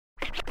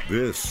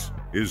This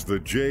is the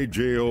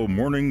JJO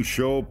Morning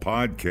Show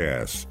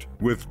podcast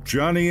with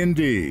Johnny and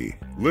D.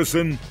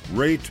 Listen,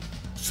 rate,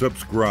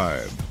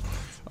 subscribe.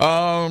 Boy,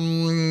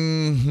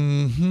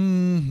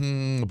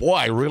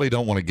 I really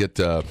don't want to get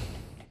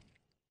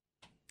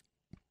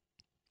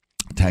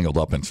tangled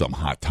up in some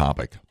hot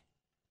topic.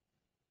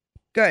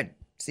 Good.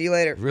 See you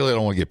later. Really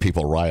don't want to get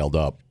people riled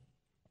up.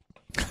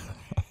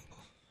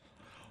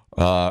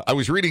 I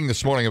was reading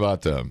this morning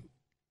about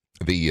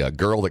the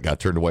girl that got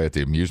turned away at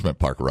the amusement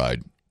park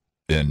ride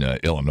in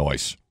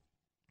Illinois.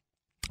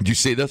 Did you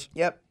see this?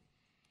 Yep.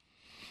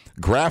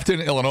 Grafton,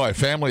 Illinois. A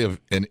family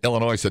in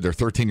Illinois said their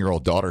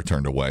 13-year-old daughter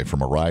turned away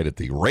from a ride at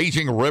the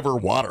Raging River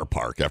Water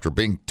Park after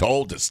being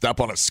told to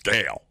step on a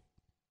scale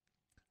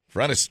in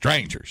front of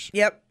strangers.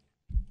 Yep.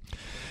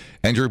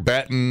 Andrew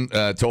Batten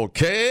told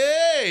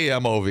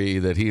KMOV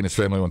that he and his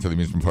family went to the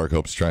amusement park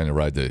hopes trying to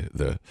ride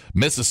the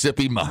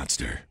Mississippi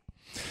Monster.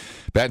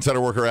 Batten said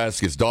a worker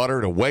asked his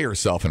daughter to weigh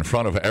herself in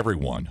front of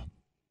everyone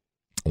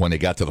when they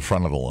got to the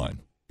front of the line.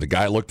 The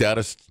guy looked at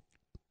us,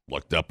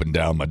 looked up and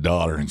down my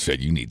daughter, and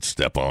said, "You need to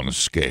step on the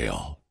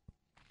scale."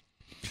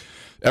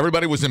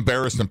 Everybody was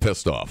embarrassed and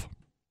pissed off.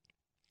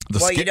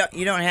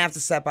 You don't have to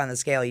step on the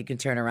scale. You can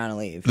turn around and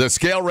leave. The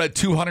scale read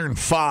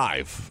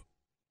 205,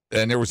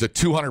 and there was a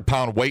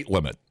 200-pound weight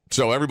limit.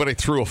 So everybody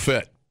threw a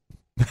fit.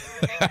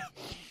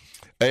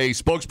 A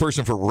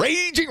spokesperson for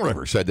Raging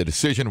River said the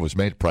decision was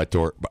made to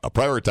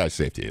prioritize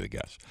safety of the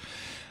guests.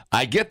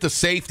 I get the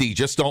safety,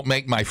 just don't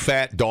make my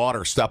fat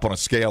daughter step on a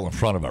scale in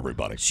front of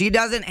everybody. She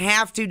doesn't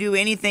have to do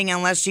anything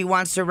unless she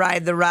wants to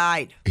ride the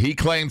ride. He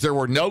claims there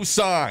were no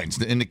signs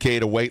to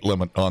indicate a weight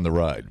limit on the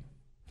ride.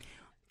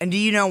 And do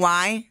you know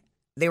why?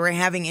 They were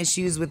having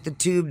issues with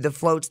the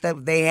floats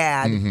that they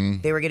had.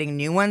 Mm-hmm. They were getting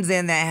new ones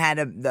in that had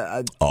a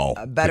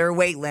better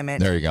weight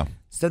limit. There you go.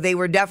 So they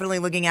were definitely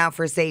looking out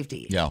for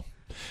safety. Yeah.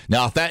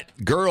 Now, if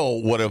that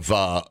girl would have,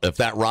 if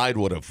that ride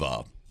would have,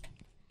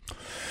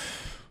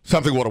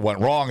 something would have went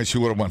wrong and she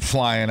would have went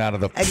flying out of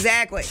the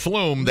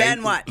flume.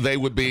 Then what? They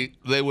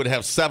would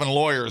have 7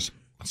 lawyers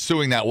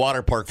suing that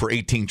water park for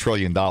 $18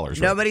 trillion. Right?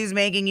 Nobody's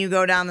making you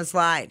go down the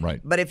slide.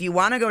 Right. But if you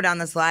want to go down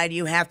the slide,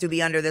 you have to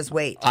be under this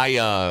weight.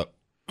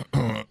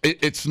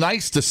 It's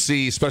nice to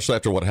see, especially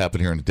after what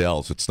happened here in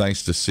Dells. It's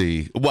nice to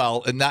see.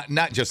 Well,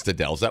 not just the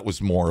Dells. That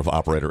was more of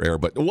operator error.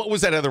 But what was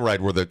that other ride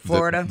where the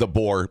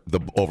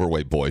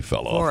overweight boy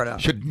fell off? Florida.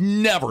 Should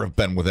never have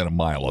been within a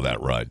mile of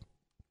that ride.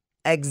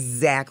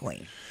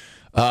 Exactly.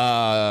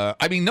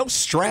 I mean, no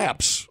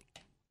straps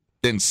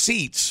and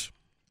seats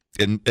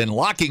and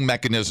locking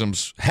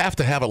mechanisms have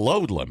to have a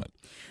load limit.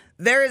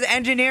 There is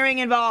engineering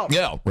involved.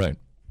 Yeah, right.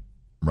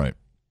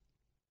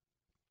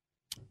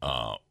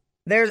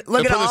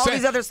 Look at all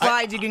these other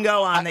slides you can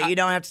go on that you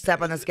don't have to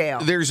step on the scale.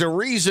 There's a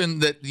reason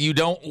that you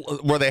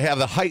don't, where they have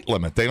the height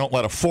limit. They don't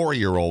let a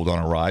 4-year-old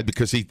on a ride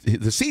because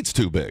the seat's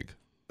too big.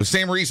 The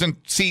same reason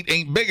seat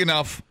ain't big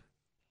enough.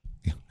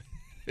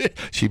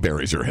 She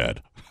buries her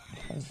head.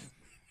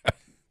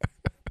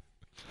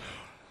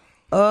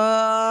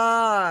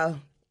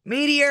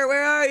 Meteor,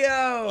 where are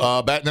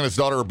you? Batten and his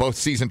daughter are both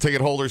season ticket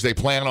holders. They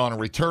plan on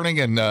returning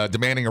and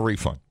demanding a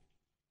refund.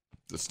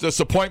 This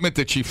disappointment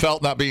that she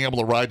felt not being able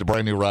to ride the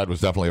brand new ride was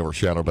definitely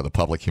overshadowed by the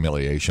public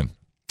humiliation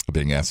of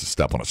being asked to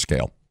step on a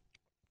scale.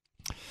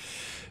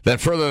 Then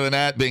further than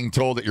that, being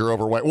told that you're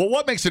overweight. Well,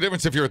 what makes a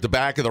difference if you're at the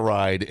back of the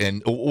ride?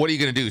 And what are you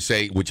going to do?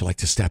 Say, would you like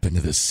to step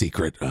into this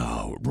secret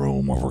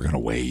room where we're going to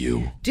weigh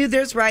you? Dude,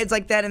 there's rides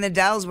like that in the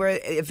Dells where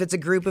if it's a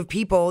group of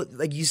people,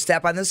 like you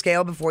step on the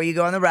scale before you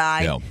go on the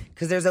ride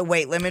because there's a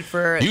weight limit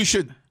for... You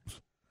should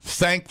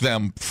thank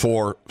them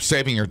for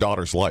saving your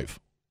daughter's life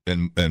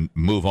and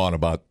move on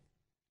about...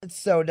 It's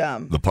so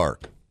dumb. The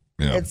park.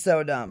 It's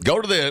so dumb.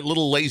 Go to the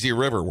little lazy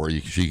river where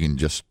she can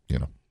just,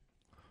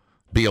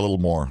 be a little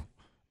more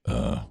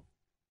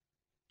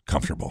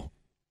comfortable.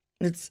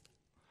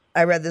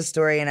 I read this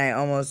story and I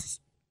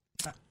almost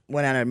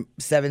went on a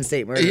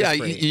 7-state murder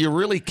spree. You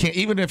really can't.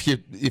 Even if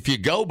you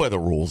go by the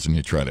rules and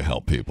you try to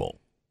help people,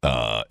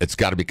 it's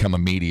got to become a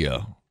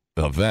media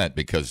event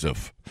because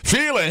of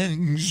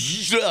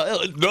feelings.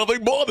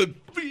 Nothing more than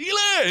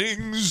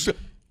feelings.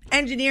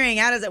 Engineering,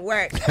 how does it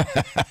work?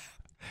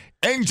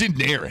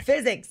 Engineering.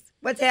 Physics.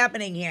 What's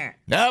happening here?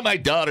 Now my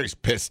daughter's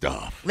pissed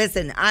off.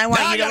 Listen, I want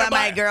you to let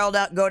my girl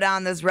go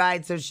down this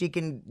ride so she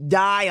can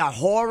die a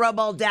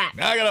horrible death.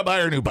 Now I got to buy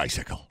her a new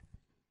bicycle.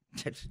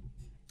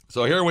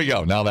 So here we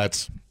go. Now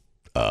that's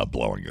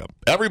blowing up.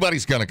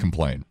 Everybody's going to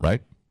complain,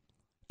 right?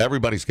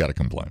 Everybody's got to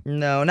complain.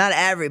 No, not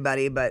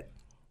everybody, but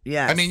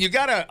yes. I mean, you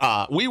got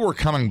to... we were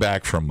coming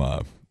back from...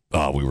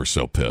 we were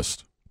so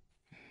pissed.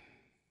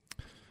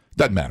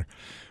 Doesn't matter.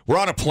 We're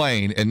on a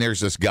plane, and there's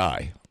this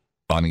guy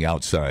on the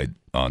outside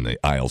on the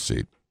aisle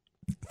seat.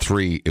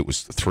 It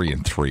was 3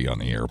 and 3 on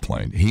the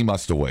airplane. He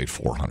must have weighed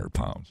 400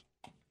 pounds.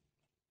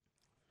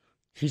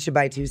 He should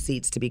buy 2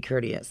 seats to be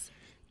courteous.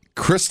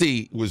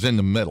 Christy was in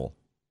the middle.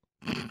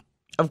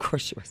 Of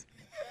course she was.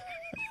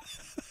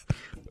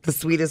 The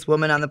sweetest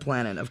woman on the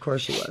planet. Of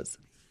course she was.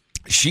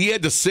 She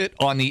had to sit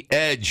on the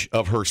edge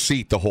of her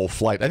seat the whole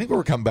flight. I think we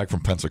were coming back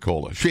from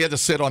Pensacola. She had to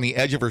sit on the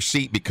edge of her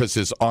seat because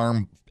his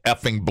arm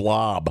effing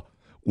blob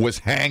was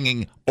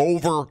hanging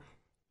over.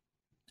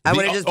 I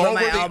would have just put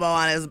my elbow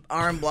on his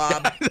arm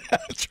blob.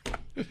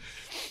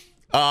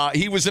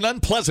 He was an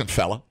unpleasant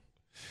fella.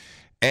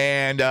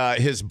 And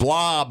his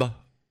blob,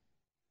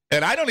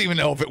 and I don't even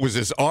know if it was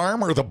his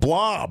arm or the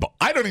blob.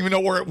 I don't even know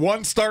where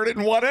one started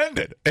and one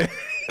ended. It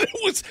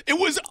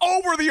was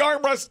over the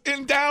armrest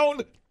and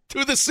down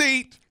to the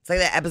seat. It's like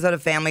that episode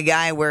of Family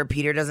Guy where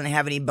Peter doesn't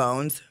have any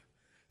bones.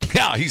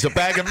 Yeah, he's a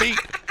bag of meat.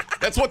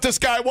 That's what this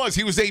guy was.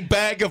 He was a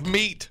bag of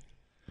meat.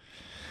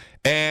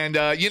 And,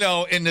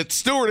 and the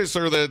stewardess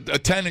or the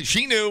attendant,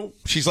 she knew.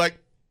 She's like,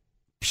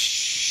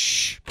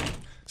 shh.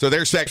 So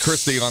there sat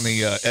Christy on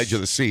the edge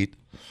of the seat.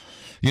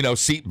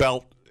 Seat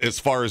belt as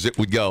far as it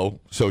would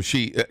go. So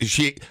she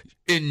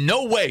in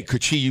no way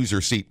could she use her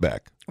seat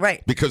back.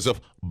 Right. Because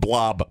of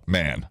Blob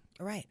Man.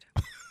 Right.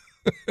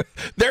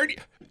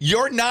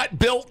 You're not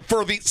built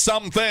for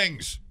some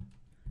things.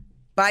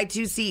 Buy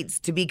 2 seats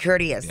to be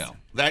courteous. Yeah,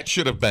 that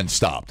should have been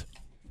stopped.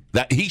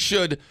 That he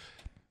should.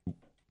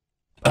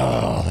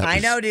 I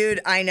know, dude.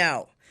 I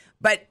know.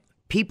 But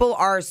people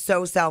are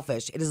so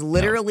selfish. It is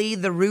literally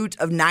the root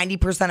of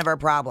 90% of our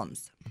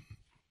problems.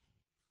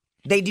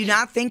 They do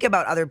not think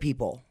about other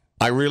people.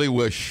 I really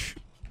wish.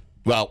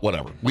 Well,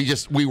 whatever.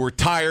 We were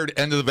tired.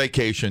 End of the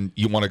vacation.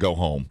 You want to go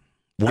home.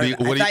 I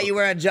thought you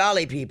were a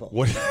jolly people.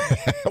 What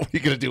are you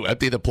going to do?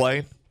 Empty the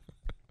plane?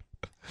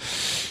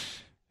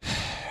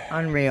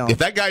 Unreal. If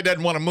that guy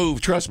doesn't want to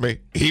move, trust me,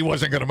 he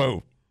wasn't going to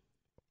move.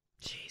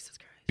 Jesus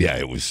Christ. Yeah,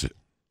 it was.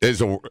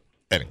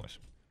 Anyways.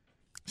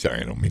 Sorry,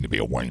 I don't mean to be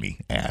a whiny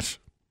ass.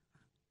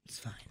 It's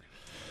fine.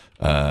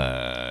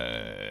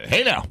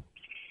 Hey now.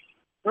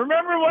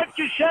 Remember what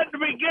you said at the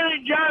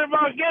beginning, John,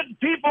 about getting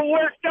people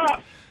worked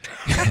up.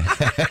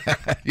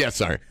 Yeah,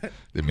 sorry.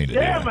 Didn't mean to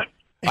Damn do it.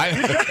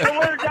 You took the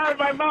words out of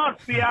my mouth,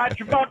 Biatch,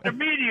 about the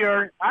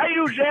meteor. I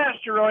use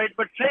asteroid,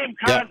 but same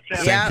concept.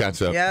 Same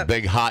concept. Yep.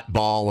 Big hot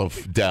ball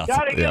of death.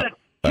 Gotta get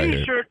a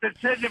T-shirt that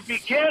says, if you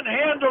can't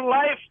handle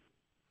life,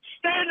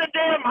 stay in the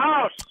damn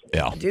house.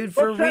 Yeah. Dude,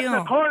 for Go sit real. in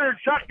the corner and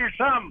suck your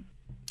thumb.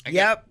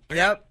 Yep.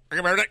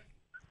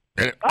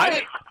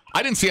 I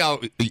didn't see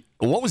how.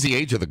 What was the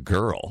age of the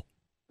girl?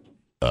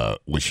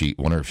 Was she?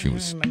 Wonder if she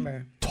was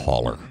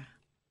taller.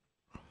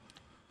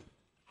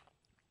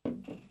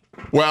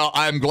 Well,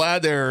 I'm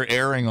glad they're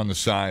erring on the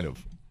side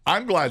of.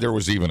 I'm glad there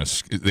was even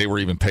they were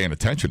even paying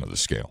attention to the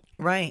scale.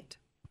 Right.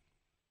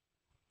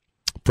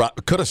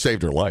 Could have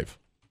saved her life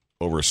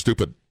over a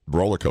stupid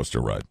roller coaster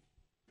ride.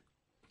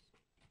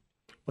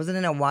 Wasn't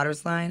it a water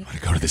slide? Want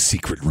to go to the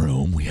secret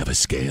room? We have a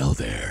scale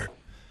there.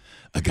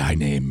 A guy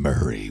named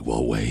Murray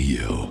will weigh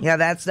you. Yeah,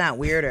 that's not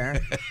weirder.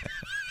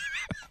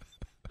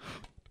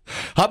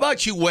 How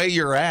about you weigh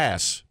your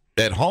ass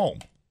at home?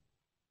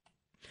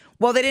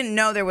 Well, they didn't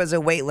know there was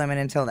a weight limit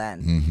until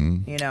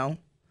then.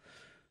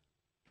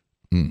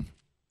 Mm-hmm.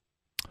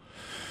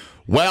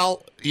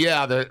 Well,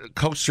 yeah, the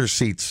coaster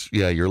seats.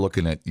 Yeah, you're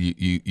looking at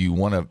you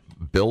want to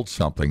build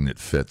something that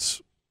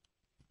fits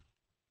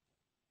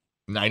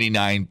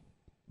 99%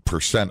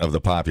 of the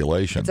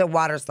population. It's a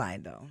water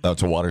slide, though. Oh,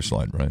 it's a water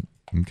slide, right?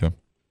 Okay.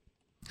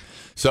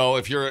 So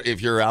if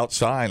you're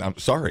outside, I'm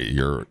sorry,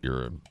 you're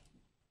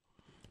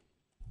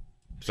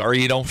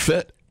sorry you don't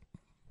fit.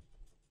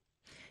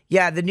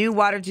 Yeah, the new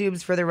water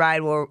tubes for the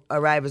ride will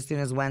arrive as soon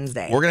as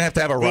Wednesday. We're going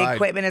to have a ride. The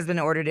equipment has been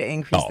ordered to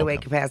increase the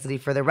weight capacity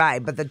for the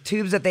ride. But the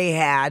tubes that they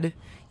had,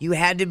 you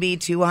had to be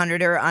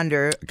 200 or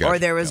under, or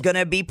there was going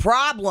to be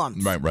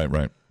problems.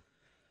 Right.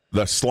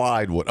 The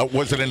slide,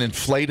 was it an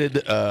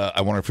inflated? I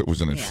wonder if it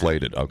was an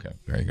inflated. Okay,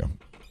 there you go.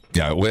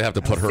 Yeah, we have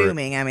to put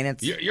Assuming, I mean,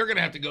 it's. You're going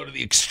to have to go to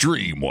the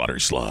extreme water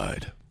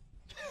slide.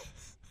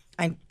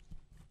 I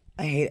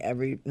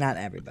hate not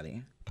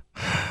everybody.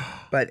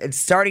 But it's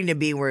starting to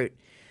be where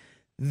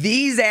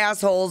these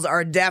assholes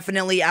are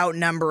definitely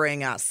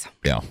outnumbering us.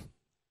 Yeah.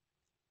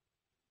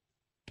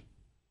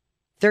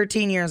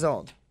 13 years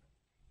old.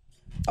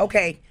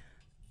 Okay.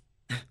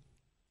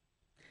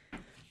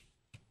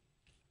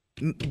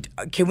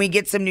 Can we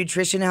get some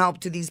nutrition help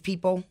to these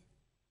people?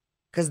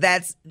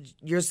 Because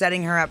you're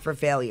setting her up for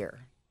failure.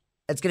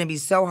 It's going to be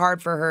so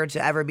hard for her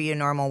to ever be a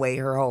normal weight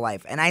her whole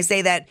life. And I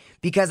say that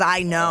because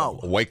I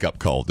know. A wake-up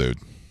call, dude.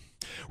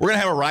 We're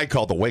going to have a ride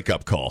called the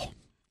wake-up call.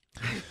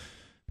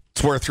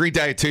 It's where 3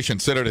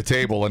 dietitians sit at a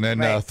table and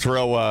then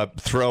throw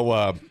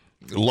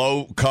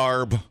low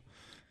carb.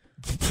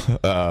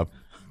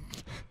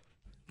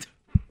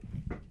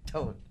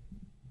 Totally.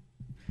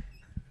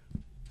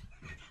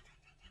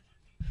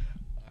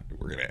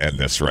 We're going to end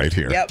this right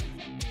here. Yep.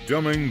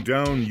 Dumbing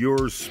down your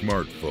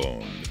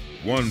smartphone.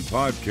 One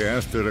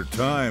podcast at a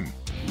time.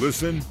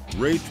 Listen,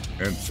 rate,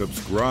 and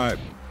subscribe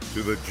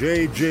to the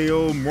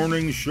JJO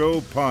Morning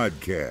Show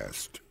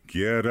podcast.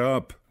 Get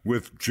up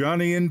with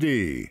Johnny and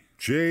D.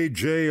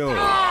 JJO.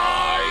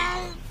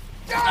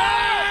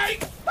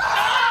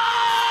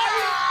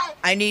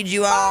 I need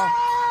you all.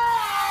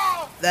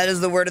 That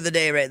is the word of the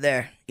day right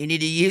there. You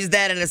need to use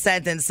that in a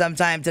sentence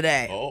sometime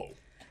today. Oh.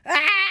 Ah!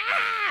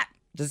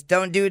 Just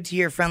don't do it to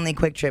your friendly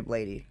Quick Trip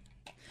lady.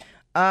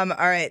 All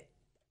right.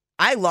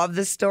 I love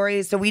this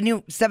story. So we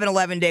knew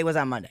 7-Eleven Day was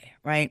on Monday,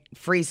 right?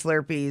 Free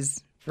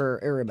Slurpees for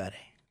everybody,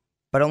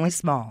 but only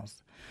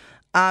smalls.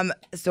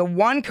 So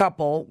one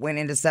couple went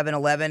into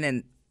 7-Eleven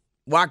and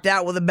walked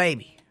out with a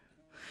baby.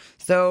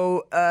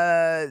 So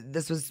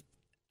this was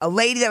a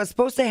lady that was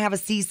supposed to have a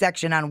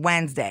C-section on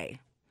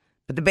Wednesday,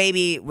 but the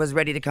baby was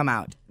ready to come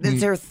out. This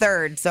is her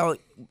third, so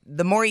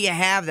the more you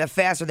have, the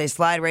faster they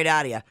slide right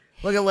out of you.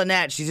 Look at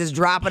Lynette. She's just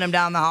dropping them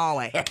down the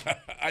hallway.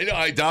 I know.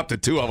 I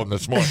adopted 2 of them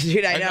this morning.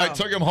 Dude, I know. I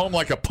took them home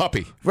like a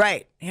puppy.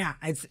 Right. Yeah.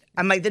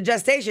 I'm like, the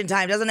gestation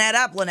time doesn't add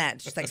up,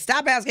 Lynette. She's like,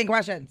 stop asking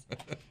questions.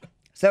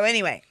 So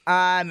anyway,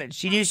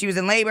 she knew she was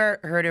in labor,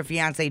 heard her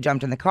fiance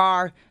jumped in the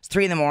car. It's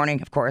 3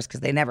 a.m, of course,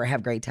 because they never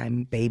have great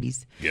time,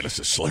 babies. Get us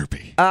a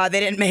Slurpee. They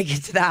didn't make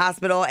it to the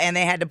hospital, and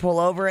they had to pull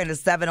over in a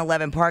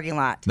 7-Eleven parking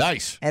lot.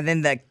 Nice. And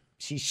then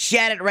she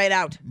shat it right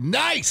out.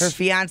 Nice. Her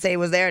fiance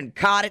was there and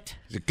caught it.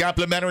 It's a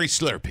complimentary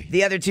Slurpee.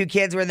 The other 2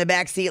 kids were in the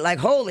back seat like,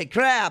 holy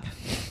crap.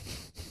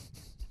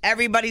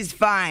 Everybody's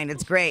fine.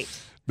 It's great.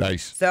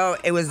 Nice. So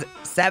it was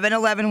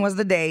 7-Eleven was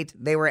the date.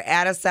 They were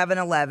at a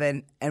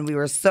 7-Eleven, and we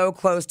were so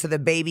close to the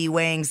baby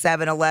weighing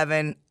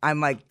 7-Eleven. I'm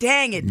like,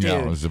 dang it, dude. Yeah,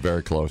 it was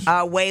very close.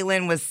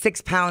 Waylon was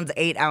 6 pounds,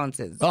 8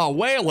 ounces. Oh,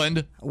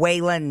 Wayland.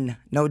 Waylon,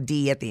 no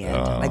D at the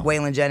end, like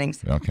Waylon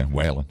Jennings. Okay,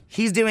 Wayland.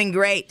 He's doing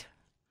great.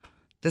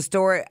 The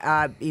store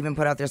even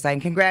put out their sign,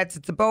 congrats,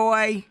 it's a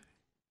boy,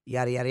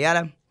 yada, yada,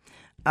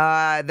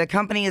 yada. The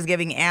company is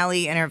giving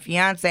Allie and her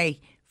fiance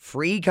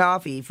free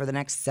coffee for the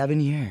next 7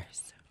 years.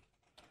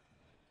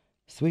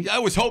 Sweet. I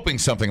was hoping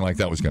something like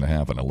that was going to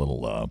happen. A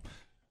little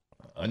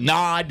a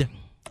nod.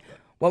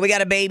 Well, we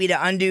got a baby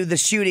to undo the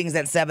shootings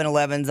at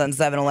 7-Elevens on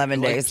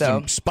 7-Eleven Day. Like So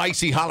some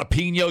spicy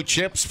jalapeno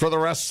chips for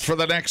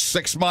the next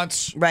 6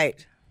 months.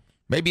 right.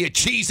 Maybe a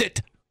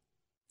Cheez-It.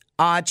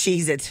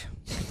 Cheez-It.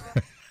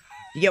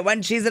 You get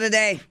 1 Cheez-It a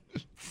day.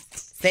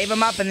 Save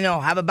them up and you'll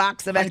have a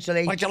box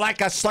eventually. Would you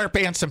like a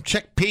Slurpee and some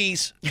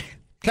chickpeas?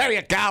 There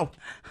you go.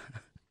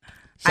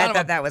 I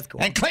thought that was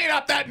cool. And clean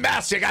up that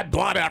mess. You got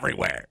blood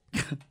everywhere.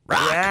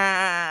 Rock.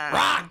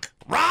 Yeah.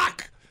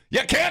 Rock.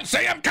 You can't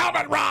see him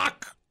coming,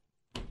 Rock.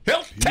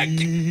 He'll take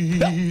you.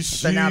 He'll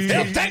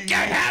take your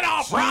head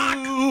off, Rock.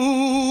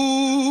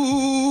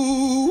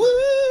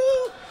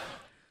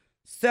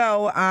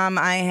 So,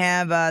 I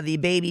have the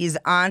baby's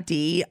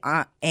auntie,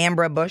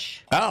 Ambra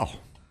Bush, Oh.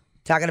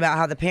 talking about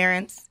how the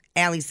parents,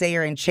 Allie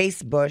Sayer and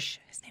Chase Bush,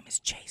 his name is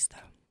Chase, though,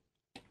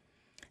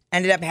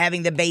 ended up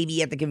having the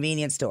baby at the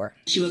convenience store.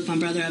 She woke my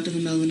brother up in the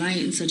middle of the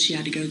night and said she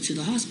had to go to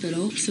the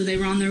hospital. So they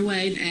were on their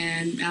way,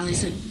 and Allie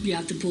said, you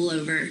have to pull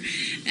over.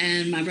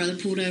 And my brother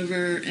pulled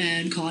over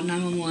and called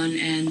 911,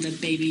 and the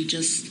baby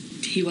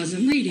he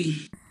wasn't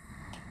bleeding.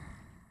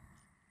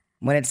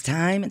 When it's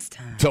time, it's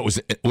time. So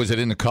was it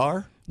in the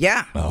car?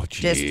 Yeah. Oh,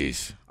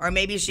 jeez. Or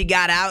maybe she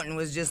got out and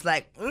was just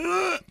like,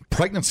 ugh.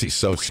 Pregnancy's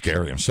so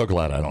scary. I'm so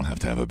glad I don't have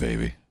to have a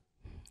baby.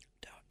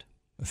 Don't.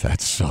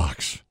 That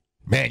sucks.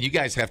 Man, you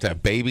guys have to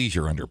have babies.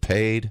 You're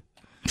underpaid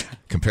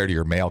compared to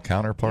your male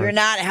counterparts. You're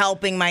not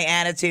helping my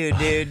attitude,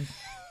 dude.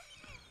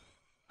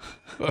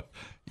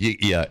 You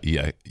get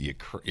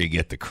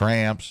the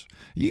cramps.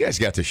 You guys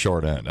got the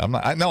short end.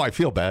 I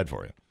feel bad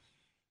for you.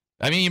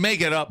 I mean, you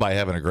make it up by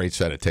having a great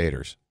set of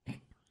taters.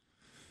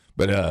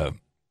 But,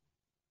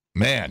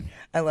 man.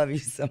 I love you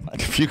so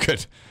much. If you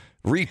could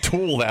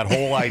retool that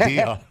whole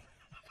idea.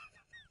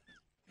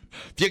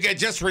 If you could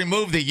just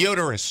remove the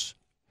uterus.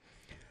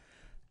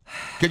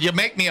 Could you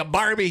make me a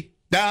Barbie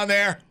down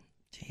there?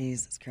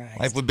 Jesus Christ.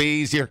 Life would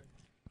be easier.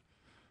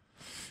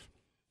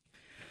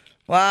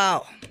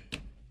 Wow.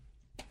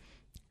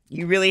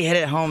 You really hit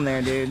it home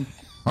there, dude.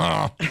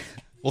 Well,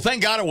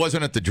 thank God it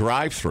wasn't at the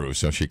drive-thru,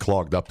 so she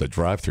clogged up the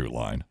drive-thru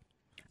line.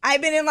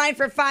 I've been in line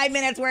for 5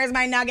 minutes. Where's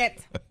my nugget?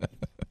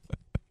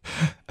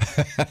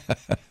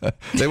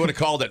 They would have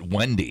called it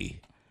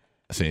Wendy.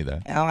 See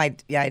that? Oh, I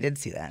did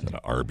see that. An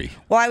Arby.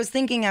 Well, I was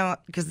thinking,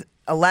 because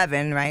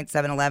 11, right?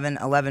 7-Eleven,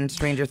 11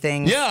 Stranger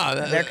Things.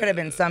 Yeah. There could have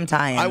been some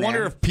tie-in I wonder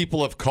there. if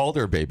people have called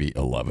their baby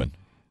 11.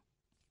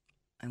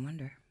 I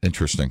wonder.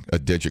 Interesting. A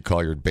digit.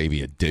 Call your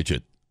baby a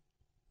digit.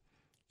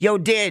 Yo,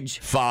 Didge.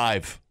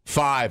 5.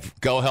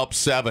 Go help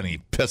 7. He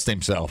pissed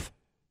himself.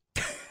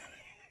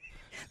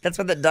 That's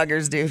what the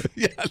Duggars do.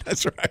 Yeah,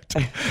 that's right.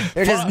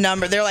 They're just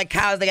numbered. They're like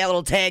cows. They got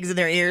little tags in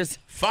their ears.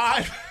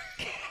 5.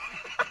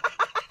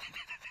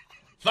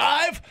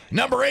 5.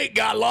 Number 8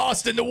 got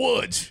lost in the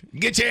woods.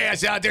 Get your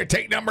ass out there.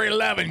 Take number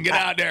 11. Get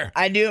out there.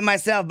 I do it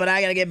myself, but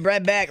I got to get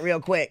Brett back real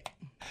quick.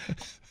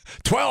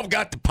 12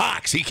 got the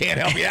pox. He can't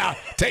help you out.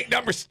 Take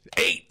number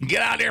 8 and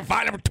get out there and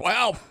find number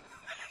 12.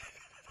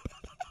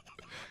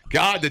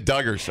 God, the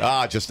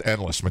Duggars. Just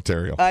endless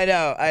material. I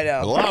know.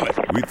 I love it.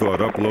 We thought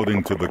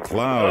uploading to the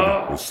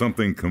cloud was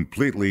something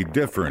completely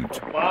different.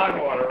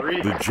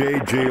 The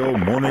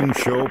JJO Morning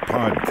Show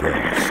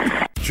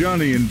Podcast.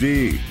 Johnny and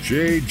D,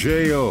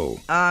 JJO.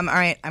 All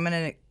right, I'm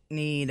going to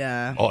need...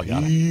 Oh, yeah.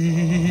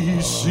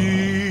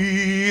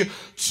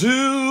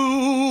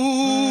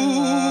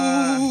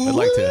 I'd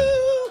like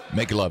to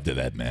make love to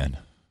that man.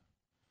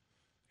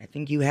 I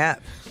think you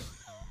have.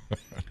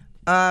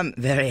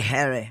 Very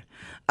hairy.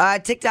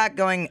 TikTok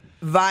going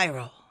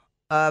viral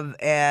of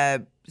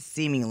a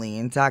seemingly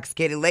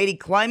intoxicated lady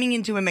climbing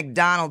into a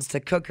McDonald's to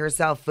cook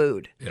herself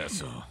food. Yeah,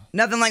 so.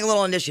 Nothing like a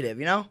little initiative,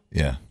 you know?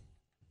 Yeah.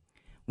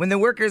 When the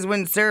workers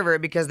wouldn't serve her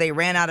because they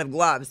ran out of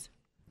gloves,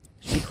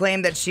 she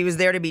claimed that she was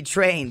there to be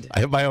trained. I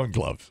have my own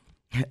gloves.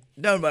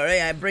 Don't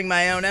worry, I bring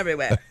my own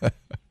everywhere.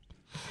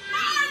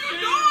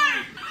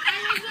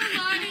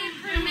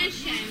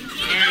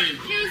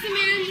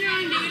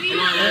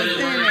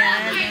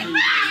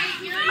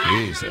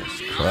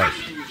 Jesus Christ.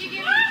 Did you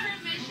give her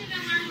permission to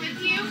work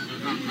with you?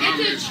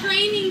 It's a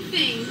training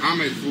thing. I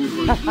make food for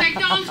you.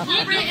 McDonald's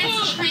corporate,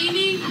 it's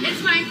training.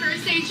 It's my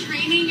first day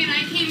training, and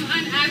I came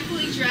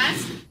unadequately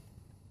dressed.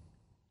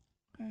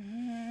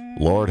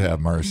 Lord have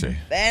mercy.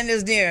 The end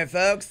is near,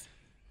 folks.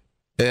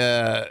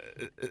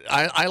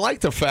 I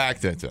like the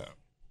fact that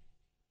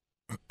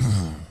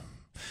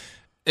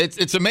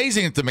it's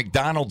amazing that the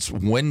McDonald's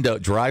window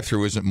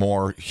drive-through isn't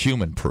more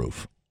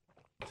human-proof.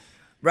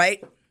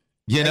 Right?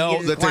 You know,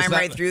 just that there's climb not,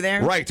 right through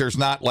there? Right, there's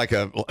not like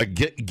a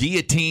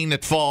guillotine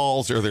that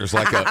falls, or there's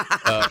like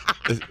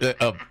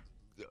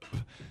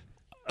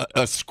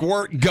a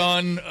squirt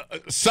gun,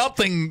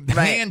 something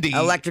Right. handy,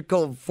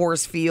 Electrical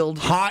force field.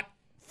 hot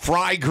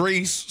fry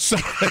grease.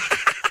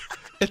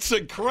 It's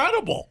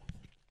incredible.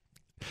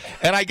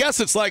 And I guess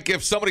it's like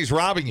if somebody's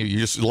robbing you, you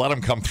just let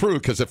them come through,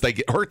 because if they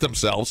hurt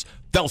themselves,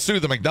 they'll sue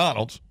the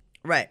McDonald's.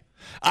 Right.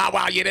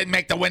 Well, you didn't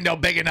make the window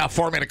big enough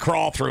for me to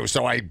crawl through,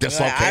 so I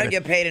dislocated. I don't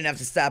get paid enough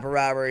to stop a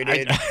robbery,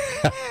 dude.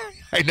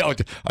 I know.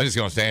 I'm just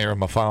going to stand here on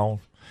my phone,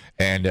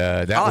 and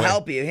I'll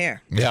help you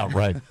here. Yeah,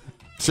 right.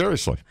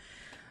 Seriously.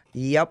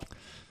 Yep.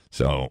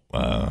 So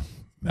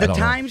The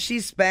time she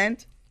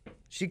spent,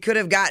 she could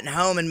have gotten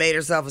home and made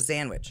herself a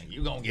sandwich.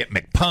 You gonna get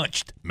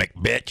McPunched,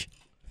 McBitch.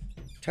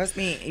 Trust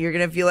me, you're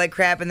going to feel like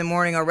crap in the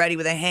morning already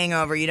with a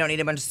hangover. You don't need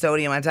a bunch of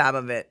sodium on top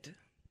of it.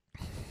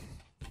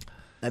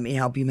 Let me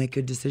help you make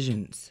good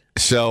decisions.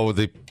 So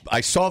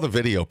I saw the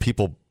video.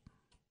 People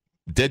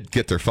did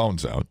get their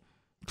phones out.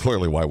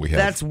 Clearly, why we have.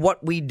 That's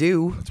what we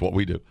do. That's what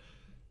we do.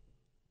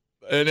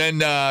 And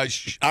then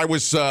I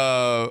was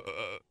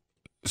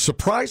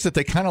surprised that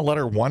they kind of let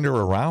her wander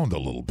around a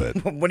little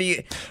bit. What do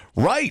you?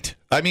 Right.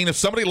 I mean, if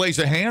somebody lays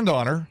a hand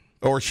on her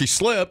or she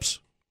slips,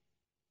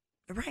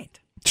 Right.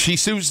 she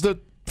sues the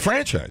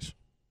franchise.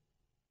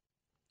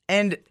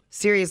 And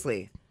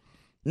seriously,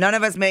 none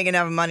of us make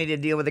enough money to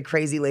deal with a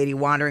crazy lady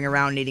wandering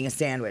around needing a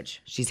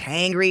sandwich. She's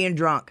hangry and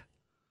drunk.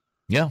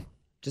 Yeah.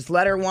 Just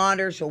let her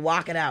wander. She'll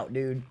walk it out,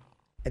 dude.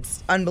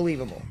 It's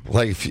unbelievable.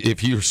 Like,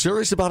 if you're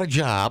serious about a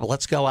job,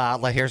 let's go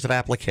out. Here's an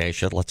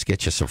application. Let's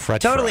get you some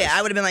French Totally. fries.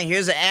 I would have been like,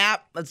 here's an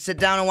app. Let's sit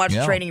down and watch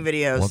training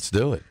videos. Let's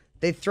do it.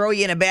 They throw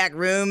you in a back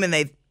room and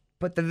they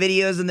put the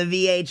videos in the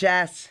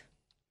VHS.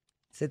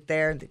 Sit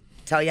there. They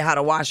tell you how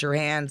to wash your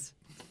hands.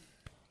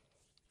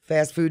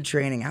 Fast food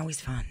training. Always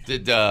fun.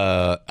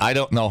 I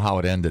don't know how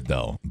it ended,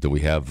 though. Do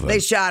we have... They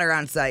shot her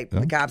on site.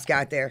 The cops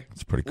got there.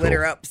 That's pretty cool. Lit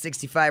her up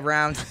 65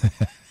 rounds.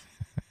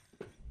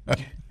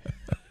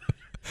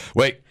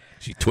 Wait,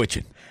 she's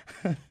twitching.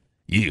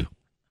 You,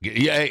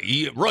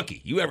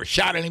 rookie, you ever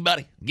shot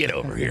anybody? Get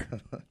over here.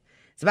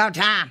 It's about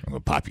time. I'm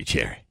going to pop your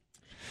cherry.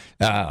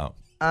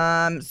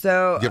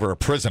 So Give her a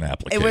prison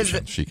application.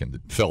 was- She can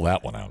fill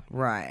that one out.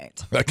 right.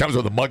 That comes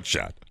with a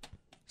mugshot.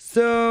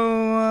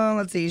 So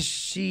let's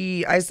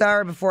see. I saw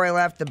her before I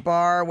left the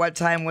bar. What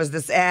time was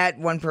this at?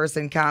 One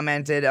person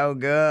commented, "Oh,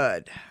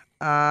 good."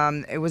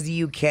 It was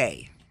the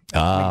UK.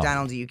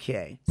 McDonald's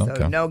UK. So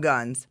Okay. no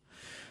guns.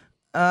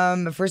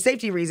 For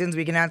safety reasons,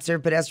 we cannot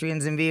serve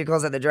pedestrians and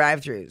vehicles at the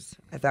drive-thrus.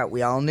 I thought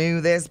we all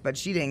knew this, but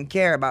she didn't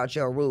care about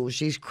your rules.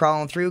 She's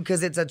crawling through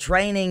because it's a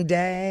training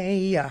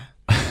day.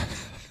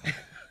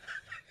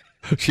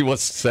 She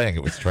was saying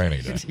it was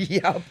training day.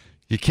 Yep.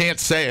 You can't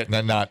say it and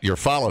then not your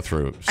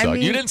follow-through. So I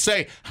mean- you didn't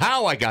say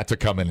how I got to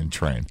come in and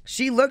train.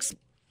 She looks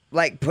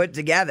like put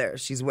together.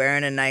 She's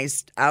wearing a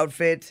nice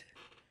outfit.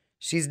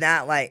 She's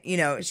not like,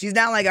 she's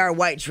not like our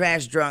white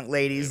trash drunk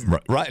ladies.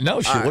 Right.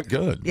 No, she looked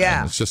good. yeah.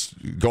 And it's just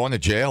going to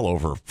jail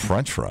over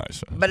French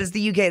fries. But it's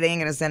the UK. They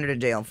ain't going to send her to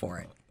jail for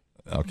it.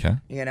 Okay.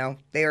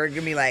 They are going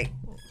to be like,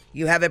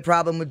 you have a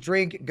problem with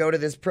drink, go to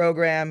this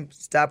program,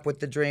 stop with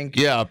the drink.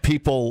 Yeah,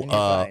 people, And you're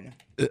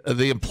fine.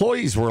 the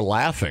employees were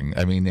laughing.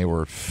 I mean, they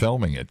were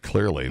filming it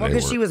clearly. Well,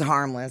 because she was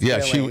harmless. Yeah,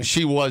 really.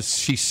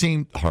 she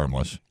seemed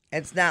harmless.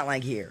 It's not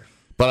like here.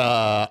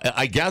 But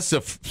I guess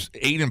if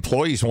 8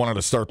 employees wanted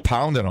to start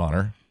pounding on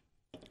her.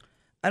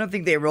 I don't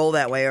think they roll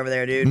that way over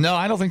there, dude. No,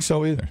 I don't think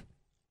so either.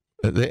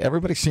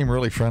 Everybody seemed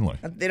really friendly.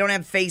 They don't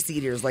have face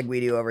eaters like we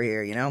do over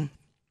here,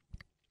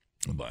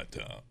 But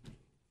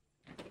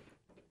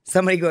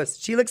Somebody goes,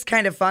 she looks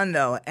kind of fun,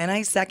 though. And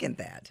I second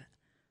that.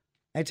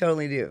 I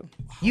totally do.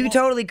 You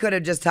totally could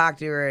have just talked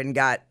to her and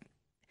got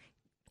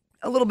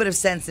a little bit of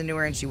sense into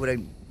her, and she would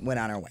have went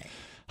on her way.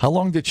 how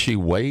long did she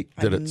wait?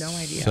 I Did have it no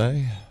idea.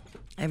 say?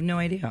 I have no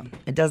idea.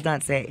 It does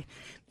not say.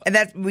 And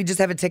we just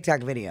have a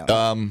TikTok video.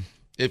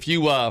 If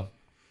you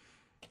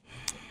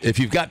if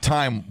you've got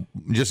time,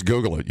 just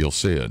Google it. You'll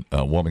see it.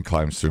 A woman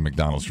climbs through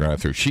McDonald's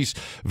drive-thru. She's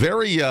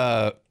very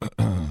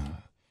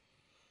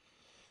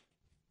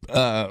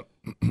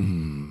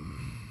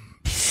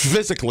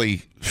physically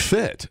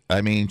fit.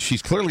 I mean,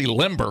 she's clearly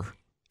limber.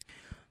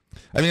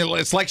 I mean,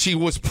 it's like she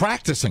was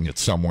practicing it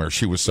somewhere.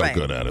 She was so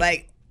good at it.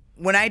 Like,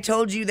 when I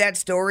told you that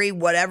story,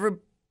 whatever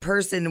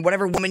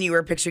woman you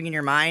were picturing in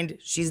your mind,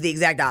 she's the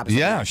exact opposite.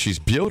 Yeah, she's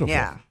beautiful.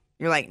 Yeah.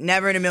 You're like,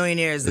 never in a million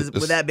years would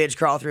that bitch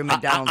crawl through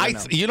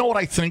McDonald's. You know what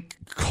I think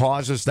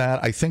causes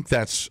that? I think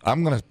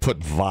I'm going to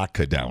put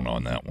vodka down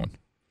on that one.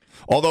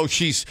 Although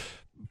she's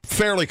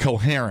fairly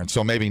coherent,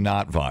 so maybe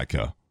not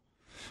vodka.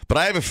 But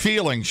I have a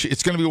feeling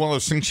it's going to be one of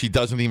those things she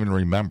doesn't even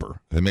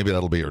remember. And maybe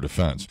that'll be her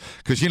defense.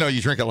 Because,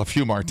 you drink a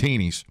few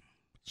martinis,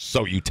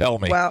 so you tell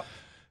me. Well,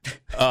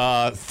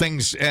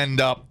 things end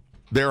up,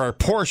 there are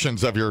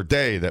portions of your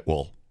day that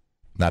will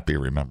not be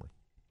remembered.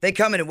 they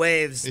come in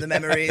waves, the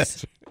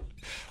memories.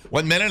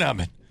 1 minute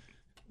I'm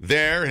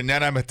there, and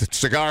then I'm at the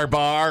cigar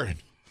bar and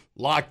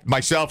locked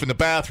myself in the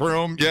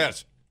bathroom.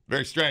 Yes,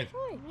 very strange.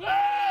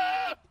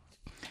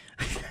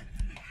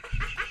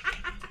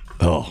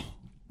 Oh,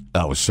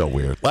 that was so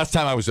weird. Last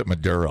time I was at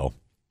Maduro,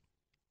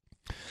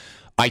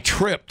 I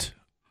tripped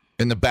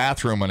in the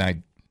bathroom,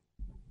 and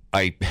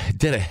I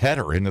did a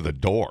header into the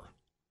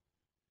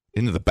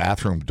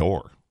bathroom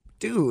door.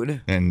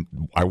 Dude. And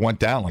I went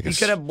down like you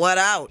could have bled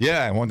out.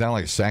 Yeah, I went down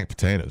like a sack of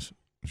potatoes.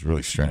 It was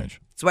really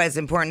strange. That's why it's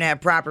important to have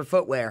proper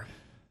footwear.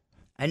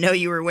 I know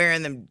you were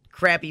wearing them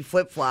crappy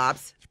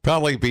flip-flops.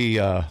 Probably be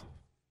a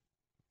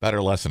better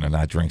lesson to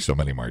not drink so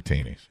many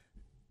martinis.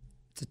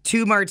 It's a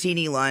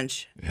 2-martini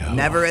lunch. Yeah.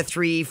 Never a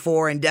 3,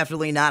 4, and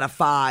definitely not a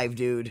 5,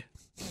 dude.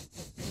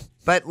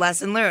 But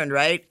lesson learned,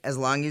 right? As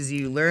long as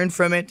you learn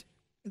from it,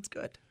 it's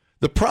good.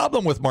 The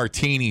problem with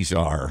martinis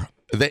are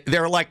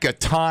they're like a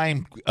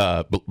time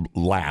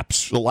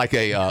lapse, like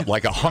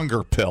a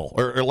hunger pill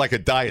or like a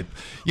diet.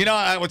 You know,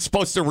 I was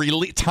supposed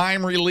to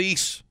time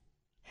release.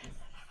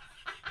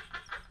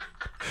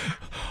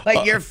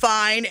 Like you're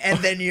fine, and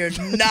then you're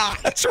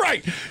not. That's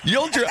right.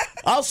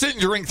 I'll sit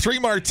and drink 3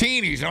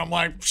 martinis, and I'm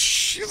like,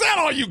 is that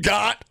all you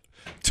got?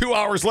 2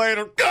 hours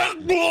later,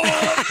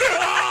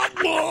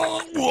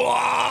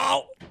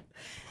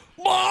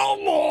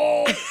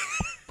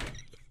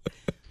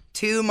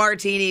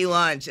 2-martini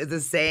lunch is a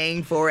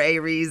saying for a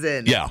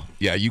reason. Yeah.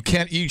 You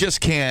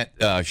just can't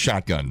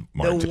shotgun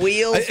martinis. The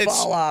wheels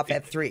fall off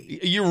at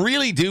 3. You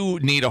really do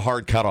need a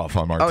hard cutoff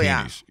on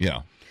martinis. Oh,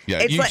 yeah.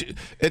 Yeah,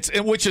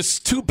 which is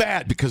too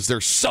bad because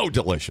they're so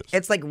delicious.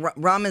 It's like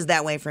rum is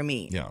that way for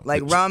me. Yeah,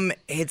 like rum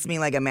hits me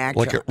like a Mac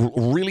like truck. A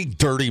really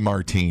dirty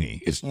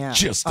martini is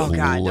just delicious.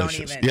 God, don't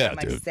even. Yeah,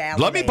 dude.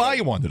 Let me buy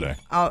you one today.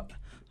 Oh,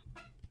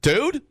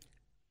 dude.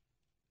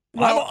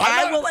 Well,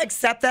 I will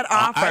accept that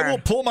offer. I will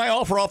pull my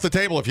offer off the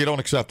table if you don't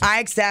accept it. I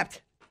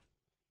accept,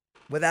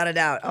 without a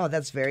doubt. Oh,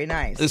 that's very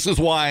nice. This is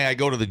why I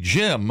go to the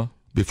gym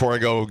before I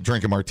go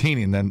drink a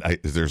martini, and then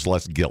there's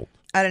less guilt.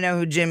 I don't know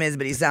who Jim is,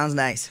 but he sounds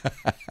nice.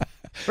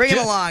 Bring him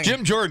along.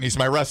 Jim Jordan, he's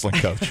my wrestling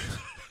coach.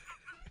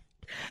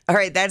 All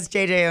right, that's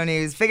JJO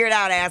News. Figure it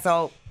out,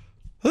 asshole.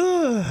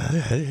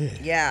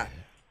 Yeah.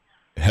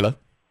 Hello?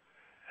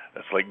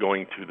 That's like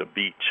going to the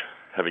beach,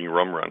 having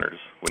rum runners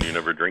when you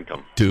never drink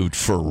them. Dude,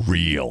 for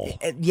real.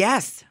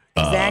 Yes,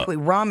 exactly.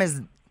 Rum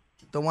is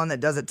the one that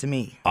does it to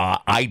me.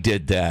 I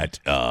did that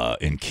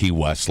in Key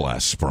West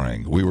last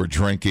spring. We were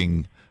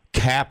drinking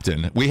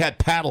Captain. We had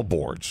paddle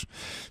boards.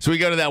 So we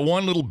go to that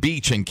one little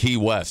beach in Key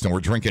West, and we're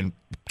drinking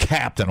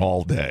Captain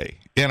all day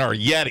in our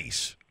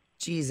Yetis.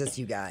 Jesus,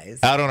 you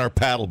guys. Out on our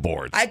paddle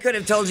boards. I could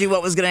have told you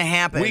what was going to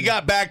happen. We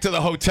got back to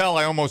the hotel.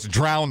 I almost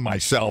drowned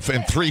myself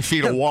in 3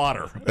 feet of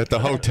water at the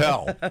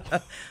hotel. I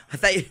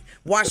thought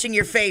washing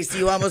your face,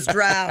 you almost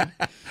drowned.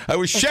 I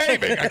was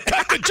shaving. I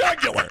cut the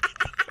jugular.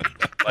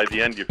 By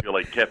the end, you feel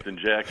like Captain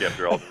Jack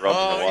after all the rum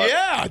in the water.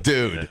 Yeah,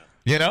 dude. Yeah.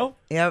 You know?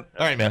 Yep.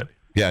 All right, man.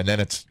 Yeah, and then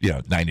it's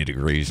 90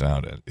 degrees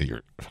out.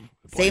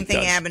 Same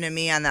thing happened to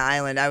me on the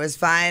island. I was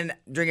fine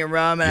drinking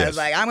rum, and I was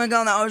like, I'm going to go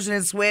in the ocean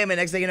and swim. And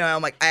next thing you know,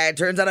 I'm like, it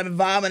turns out I'm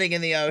vomiting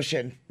in the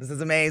ocean. This is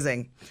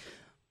amazing.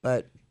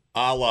 But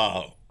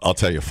I'll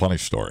tell you a funny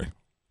story.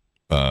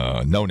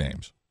 No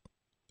names.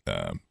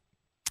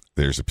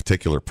 There's a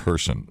particular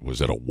person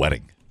was at a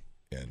wedding,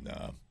 and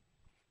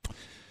I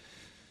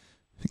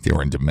think they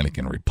were in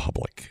Dominican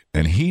Republic.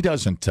 And he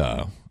doesn't,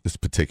 this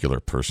particular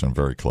person I'm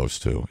very close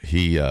to,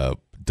 he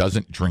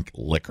doesn't drink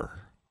liquor.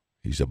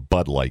 He's a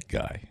Bud Light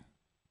guy.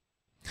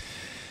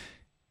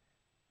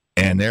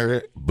 And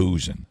they're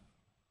boozing.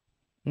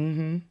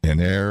 Mm-hmm. And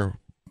they're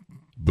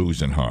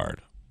boozing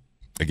hard.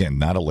 Again,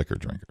 not a liquor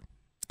drinker.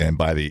 And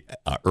by the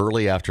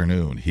early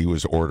afternoon, he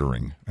was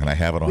ordering, and I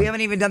have it on. We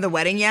haven't even done the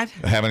wedding yet?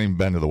 I haven't even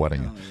been to the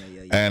wedding yet.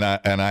 Yeah.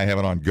 And I have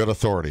it on good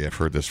authority. I've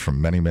heard this from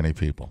many, many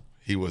people.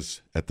 He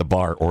was at the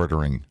bar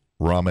ordering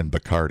rum and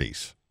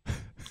Bacardis.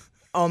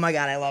 Oh, my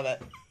God, I love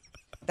it.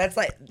 That's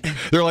like...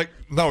 They're like,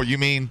 no, you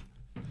mean...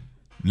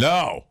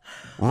 No,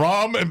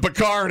 rum and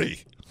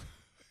Bacardi.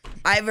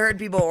 I've heard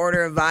people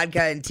order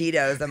vodka and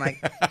Tito's. I'm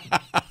like,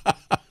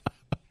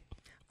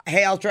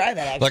 Hey, I'll try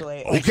that,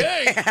 actually. Like,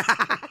 okay.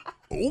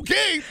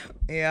 Okay.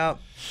 Yep.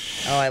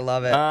 Oh, I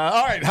love it.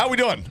 All right. How we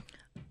doing?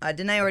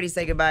 Didn't I already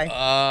say goodbye?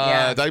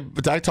 Yeah.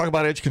 Did I talk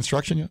about Edge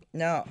Construction yet?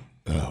 No.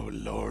 Oh,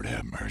 Lord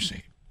have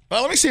mercy.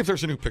 Well, let me see if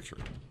there's a new picture.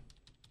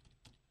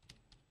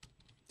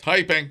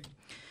 Typing.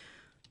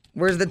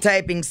 Where's the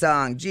typing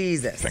song?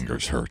 Jesus.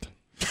 Fingers hurt.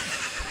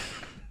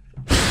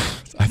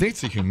 I think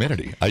it's the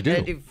humidity. I do. I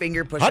do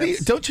finger push-ups. How do you?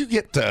 Don't you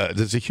get?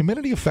 Does the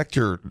humidity affect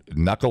your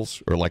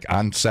knuckles or like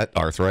onset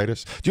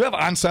arthritis? Do you have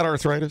onset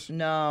arthritis?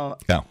 No.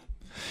 No.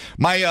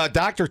 My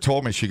doctor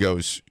told me. She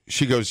goes.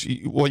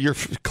 Well, you're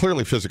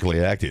clearly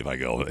physically active. I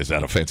go. Is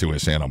that a fancy way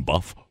of saying I'm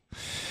buff?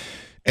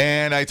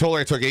 And I told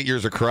her I took 8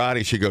 years of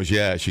karate. She goes,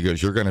 yeah. She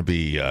goes, you're going to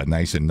be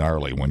nice and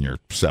gnarly when you're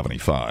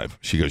 75.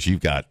 She goes,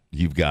 you've got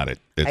it.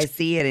 I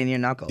see it in your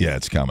knuckles. Yeah,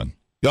 it's coming.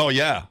 Oh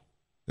yeah,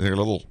 they're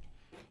little.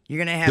 You're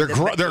gonna have you're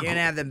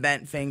gonna have the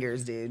bent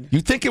fingers, dude.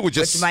 You think it would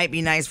just? Which might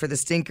be nice for the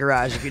stink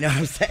garage, if you know what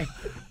I'm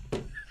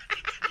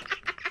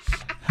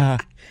saying.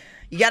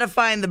 You got to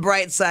find the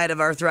bright side of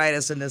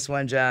arthritis in this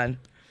one, John.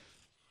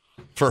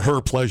 For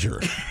her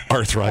pleasure,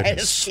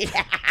 arthritis.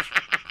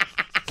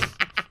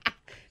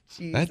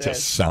 That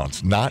just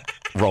sounds not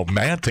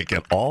romantic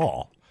at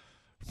all.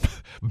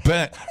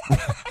 Bent.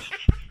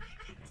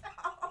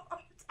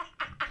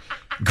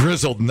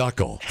 Grizzled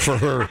knuckle for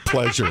her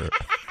pleasure.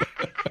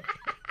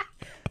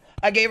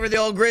 I gave her the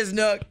old Grizz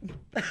Nook.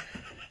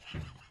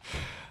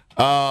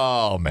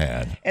 Oh,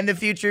 man. In the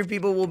future,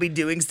 people will be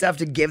doing stuff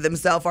to give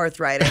themselves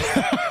arthritis.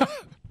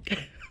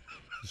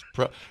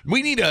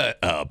 We need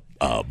a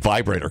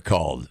vibrator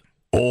called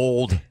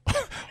Old.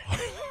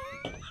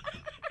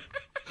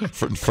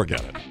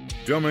 Forget it.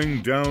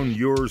 Dumbing down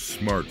your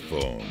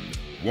smartphone.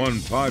 One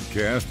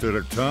podcast at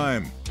a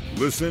time.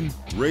 Listen,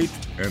 rate,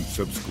 and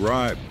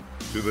subscribe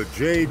to the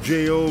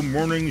JJO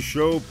Morning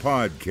Show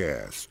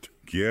podcast.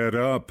 Get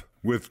up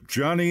with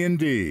Johnny and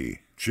D.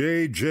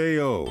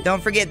 JJO.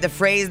 Don't forget the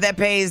phrase that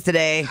pays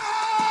today.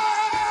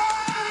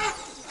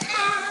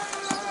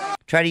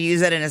 Try to use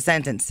that in a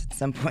sentence at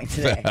some point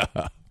today.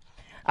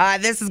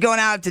 This is going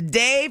out to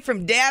Dave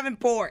from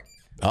Davenport.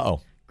 Uh-oh.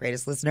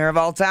 Greatest listener of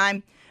all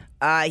time.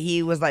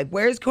 He was like,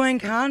 where's Coin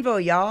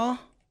Convo, y'all?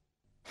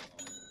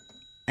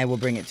 I will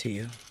bring it to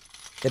you.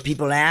 The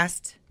people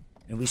asked,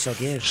 and we shall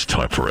give. It's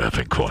time for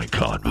effing Coin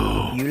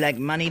Convo. You like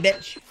money,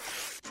 bitch?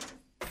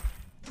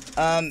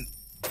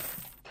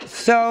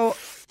 So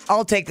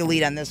I'll take the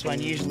lead on this one.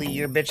 Usually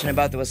you're bitching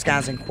about the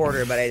Wisconsin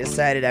quarter, but I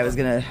decided I was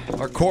going to...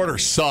 Our quarter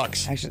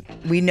sucks. Actually,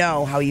 we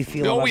know how you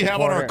feel about we the have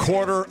quarter. on our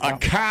quarter? A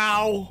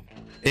cow,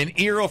 an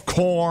ear of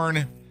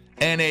corn,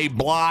 and a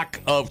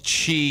block of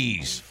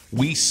cheese.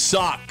 We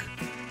suck.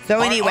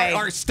 So anyway...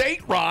 Our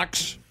state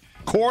rocks.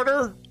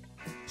 Quarter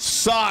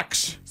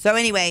sucks. So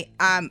anyway,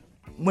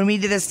 when we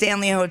did the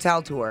Stanley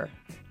Hotel tour,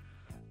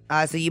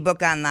 so you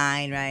book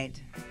online, right?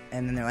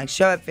 And then they're like,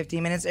 show up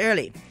 15 minutes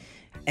early.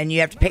 And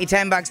you have to pay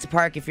 $10 to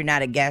park if you're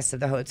not a guest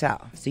of the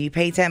hotel. So you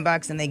pay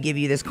 $10 and they give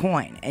you this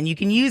coin. And you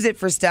can use it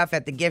for stuff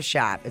at the gift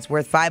shop. It's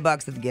worth $5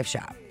 at the gift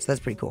shop. So that's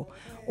pretty cool.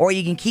 Or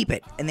you can keep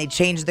it, and they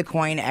change the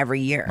coin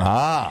every year.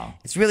 Ah.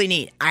 It's really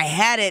neat. I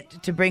had it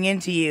to bring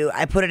into you.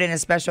 I put it in a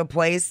special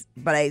place,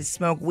 but I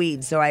smoke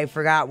weed, so I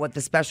forgot what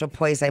the special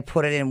place I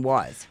put it in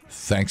was.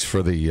 Thanks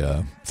for the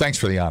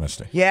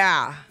honesty.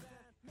 Yeah.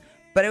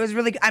 But it was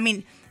really, I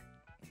mean,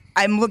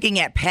 I'm looking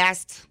at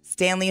past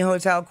Stanley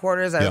Hotel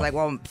quarters. I was like,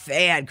 well,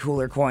 they had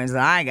cooler coins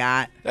than I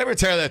got. Did I ever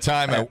tell you that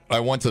time I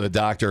went to the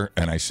doctor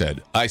and I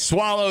said, I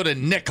swallowed a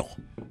nickel.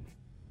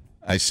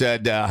 I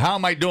said, how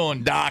am I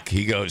doing, doc?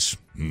 He goes,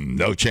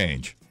 no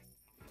change.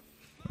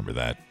 Remember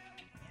that?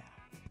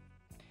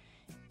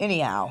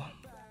 Anyhow,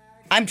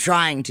 I'm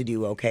trying to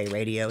do okay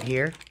radio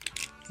here,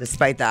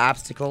 despite the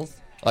obstacles.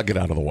 I'll get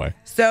out of the way.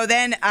 So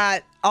then,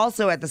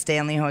 also at the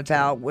Stanley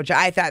Hotel, which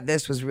I thought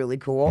this was really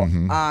cool,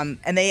 and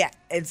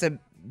it's a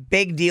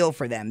big deal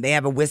for them. They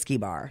have a whiskey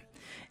bar,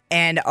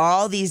 and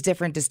all these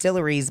different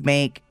distilleries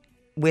make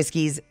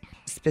whiskeys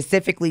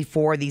specifically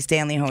for the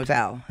Stanley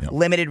Hotel,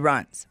 limited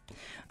runs.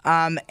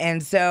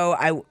 And so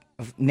I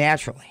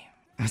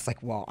was like,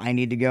 well, I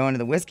need to go into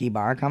the whiskey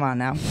bar. Come on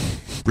now.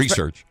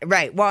 Research.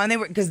 Right. Well, and they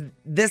were, because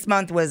this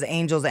month was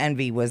Angel's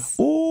Envy was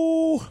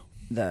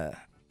the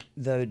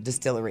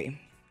distillery.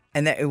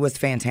 And it was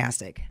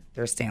fantastic.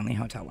 Their Stanley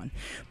Hotel one.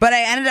 But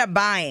I ended up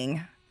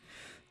buying,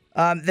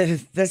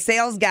 the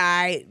sales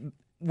guy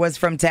was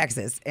from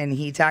Texas, and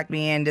he talked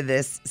me into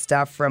this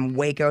stuff from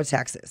Waco,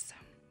 Texas.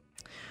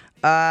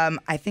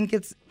 I think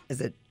is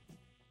it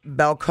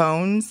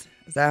Balcones?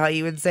 Is that how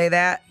you would say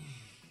that?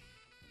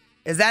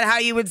 Is that how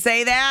you would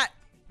say that?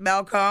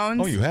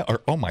 Balcones? Oh, you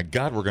have? Oh, my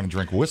God, we're going to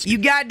drink whiskey. You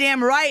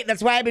goddamn right.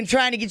 That's why I've been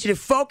trying to get you to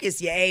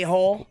focus, you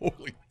a-hole.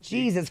 Holy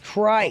Jesus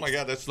Christ. Oh, my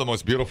God, that's the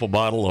most beautiful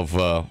bottle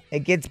of it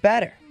gets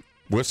better.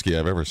 Whiskey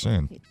I've ever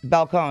seen.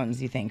 Balcones,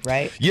 you think,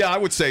 right? Yeah, I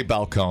would say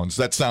Balcones.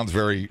 That sounds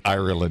very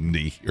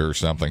Ireland-y or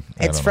something.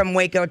 It's from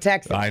Waco,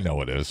 Texas. I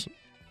know it is.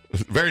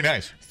 Very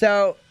nice.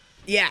 So,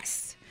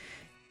 yes.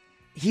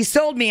 He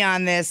sold me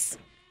on this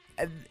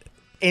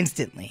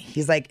instantly.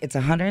 He's like, it's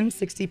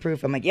 160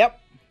 proof. I'm like, yep.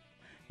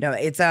 No,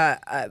 it's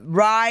a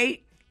rye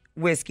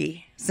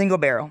whiskey, single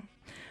barrel.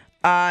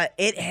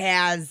 It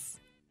has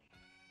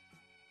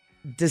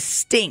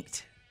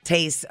distinct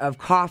taste of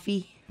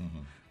coffee,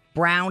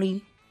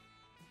 brownie.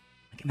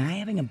 Am I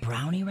having a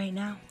brownie right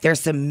now? There's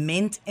some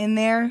mint in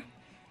there.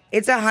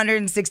 It's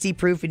 160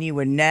 proof, and you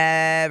would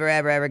never,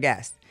 ever, ever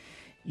guess.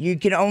 You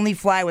can only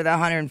fly with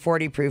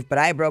 140 proof, but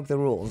I broke the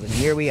rules, and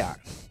here we are.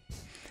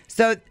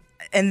 So,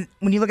 and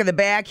when you look at the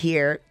back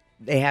here,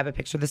 they have a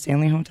picture of the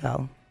Stanley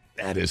Hotel.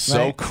 That is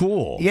so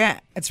cool. Yeah,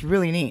 it's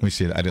really neat. Let me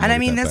see that. I didn't and look I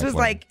mean, at that this back was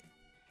later. like,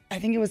 I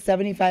think it was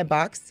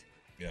 $75.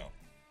 Yeah.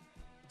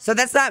 So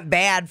that's not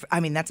bad. I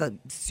mean, that's a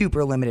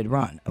super limited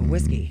run of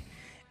whiskey.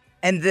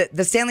 And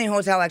the Stanley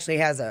Hotel actually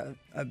has a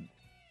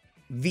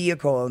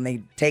vehicle, and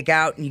they take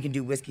out, and you can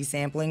do whiskey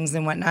samplings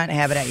and whatnot,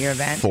 have it at your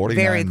event.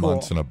 49 Very cool.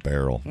 months in a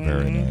barrel.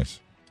 Very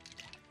nice.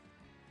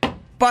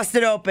 Bust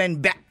it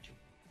open.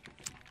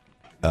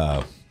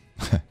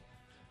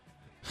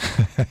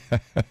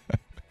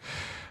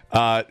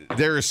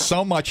 There is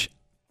so much.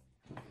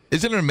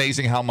 Isn't it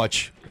amazing how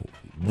much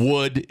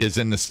wood is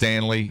in the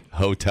Stanley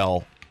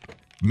Hotel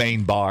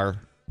main bar?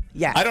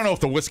 Yes. I don't know if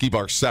the whiskey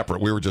bar's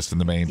separate. We were just in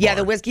the main bar. Yeah,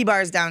 the whiskey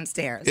bar is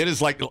downstairs. It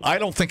is like, I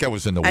don't think I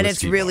was in the whiskey And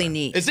it's really bar.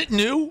 neat. Is it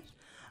new?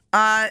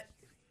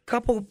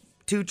 Couple,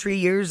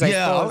 2-3 years, I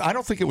Yeah, suppose. I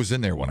don't think it was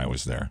in there when I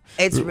was there.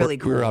 It's We really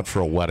We were cool. out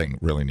for a wedding,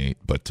 really neat.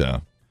 But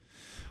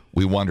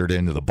we wandered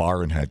into the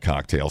bar and had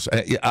cocktails.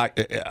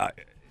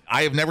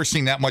 I have never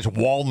seen that much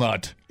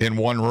walnut in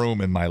one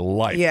room in my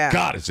life. Yeah.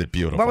 God, is it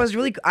beautiful. What was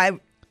really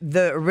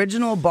the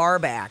original bar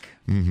back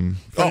from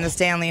Oh. the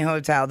Stanley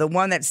Hotel, the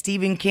one that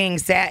Stephen King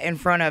sat in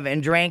front of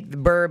and drank the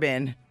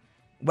bourbon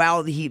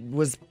while he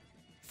was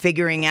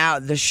figuring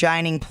out the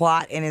shining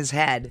plot in his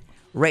head,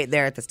 right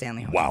there at the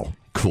Stanley Hotel. Wow,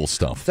 cool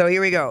stuff. So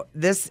here we go.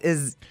 This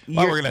is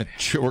Well, we're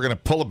gonna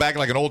pull it back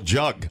like an old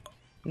jug.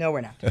 No,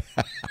 we're not.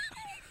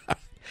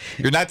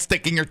 You're not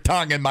sticking your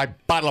tongue in my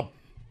bottle of...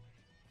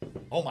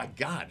 Oh, my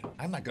God.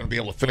 I'm not going to be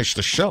able to finish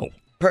the show.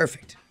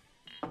 Perfect.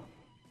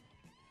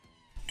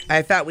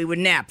 I thought we would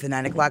nap the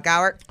 9 o'clock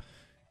hour.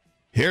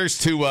 Here's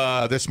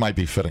to... this might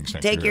be fitting.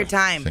 Since Take you're your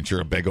time. Since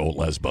you're a big old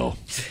lesbo.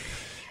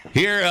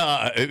 Here,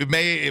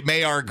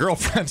 may our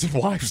girlfriends and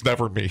wives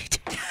never meet.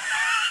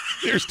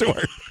 Here's to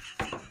her.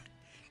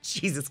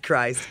 Jesus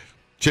Christ.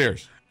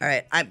 Cheers. All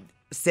right. I'm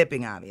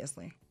sipping,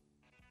 obviously.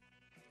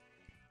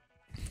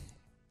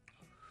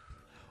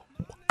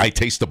 I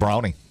taste the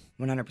brownie.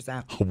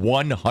 100%.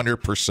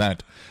 100%.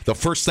 The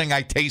first thing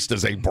I taste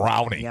is a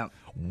brownie. Yep.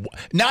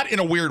 Not in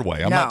a weird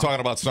way. I'm No. not talking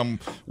about some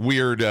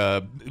weird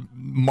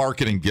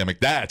marketing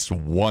gimmick. That's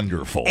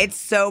wonderful. It's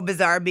so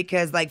bizarre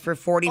because, like, for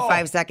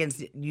 45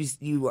 seconds,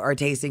 you are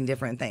tasting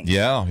different things.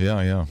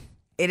 Yeah.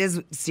 It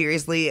is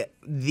seriously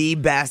the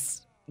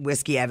best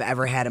whiskey I've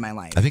ever had in my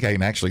life. I think I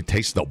can actually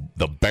taste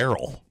the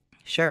barrel,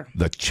 Sure.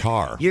 the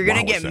char. You're going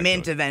Wow, to get is that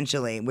mint good.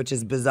 eventually, which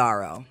is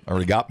bizarro. I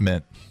already got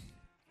mint.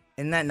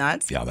 Isn't that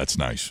nuts? Yeah, that's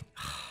nice.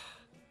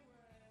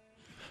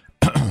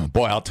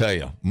 Boy, I'll tell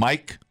you,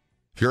 Mike,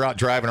 if you're out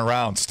driving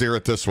around, steer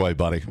it this way,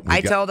 buddy.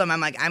 I told him, I'm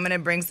like, I'm going to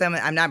bring some.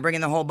 I'm not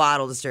bringing the whole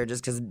bottle to stir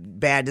just because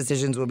bad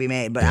decisions will be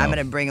made, but I'm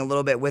going to bring a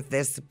little bit with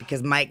this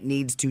because Mike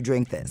needs to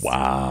drink this.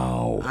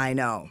 Wow. I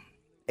know.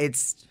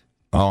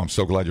 Oh, I'm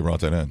so glad you brought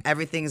that in.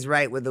 Everything's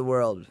right with the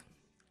world.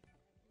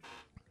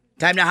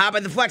 Time to hop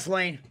in the flex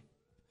lane.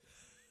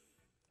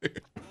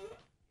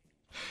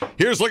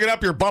 Here's looking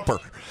up your bumper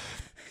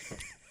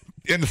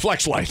in the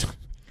flex light.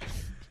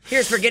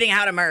 Here's forgetting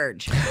how to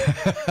merge.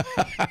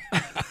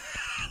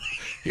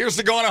 Here's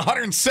the going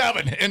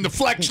 107 in the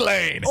flex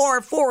lane.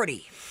 Or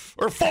 40.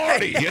 Or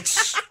 40.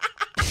 It's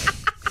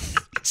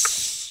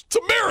a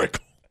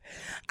miracle.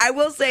 I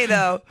will say,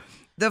 though,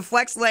 the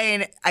flex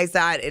lane, I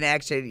saw it in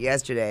action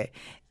yesterday.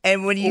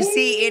 And when you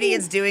see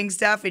idiots doing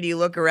stuff and you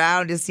look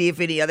around to see if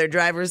any other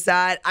drivers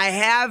saw it, I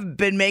have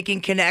been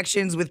making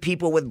connections with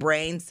people with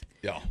brains.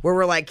 Yeah. Where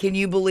we're like, can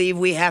you believe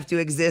we have to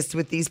exist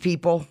with these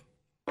people?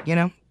 You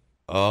know?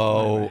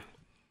 Oh,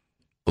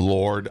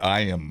 Lord,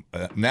 I am.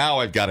 Now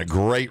I've got a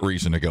great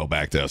reason to go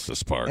back to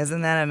Estes Park.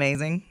 Isn't that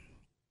amazing?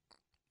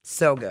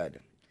 So good.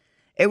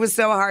 It was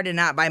so hard to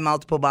not buy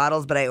multiple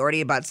bottles, but I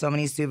already bought so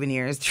many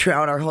souvenirs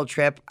throughout our whole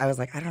trip. I was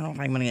like, I don't know if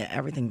I'm going to get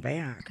everything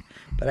back.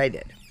 But I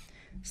did.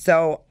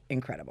 So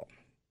incredible.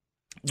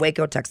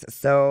 Waco, Texas.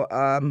 So,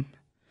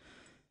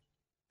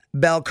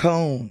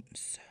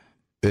 Balcones.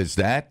 Is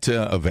that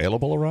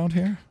available around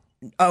here?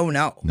 Oh,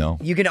 no. No.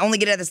 You can only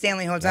get it at the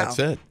Stanley Hotel. That's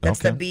it.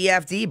 That's Okay. the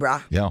BFD,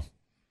 brah. Yeah.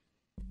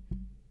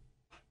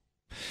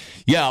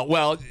 Yeah,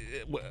 well,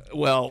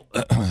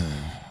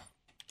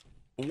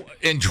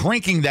 and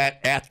drinking that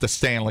at the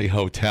Stanley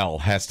Hotel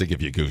has to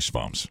give you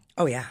goosebumps.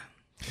 Oh, yeah.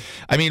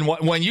 I mean,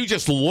 when you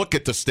just look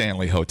at the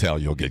Stanley Hotel,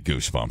 you'll get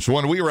goosebumps.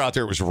 When we were out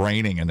there, it was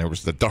raining, and there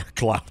was the dark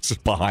clouds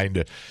behind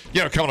it,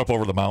 coming up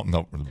over the mountain,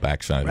 over the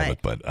backside of it.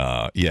 But,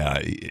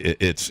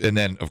 it's, and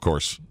then, of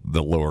course,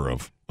 the lure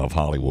of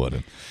Hollywood.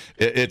 And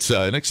it's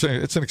an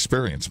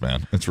experience,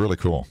 man. It's really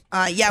cool.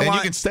 And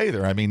you can stay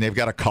there. I mean, they've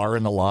got a car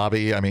in the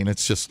lobby. I mean,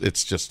 it's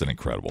just an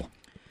incredible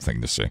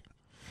thing to see.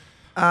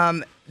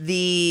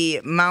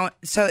 the Mount.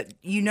 So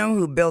you know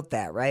who built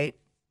that, right?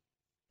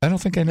 I don't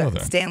think I know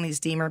that. Stanley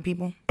Steamer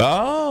people.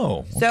 Oh.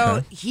 Okay.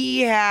 So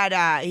he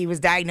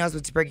was diagnosed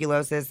with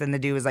tuberculosis, and the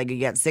dude was like,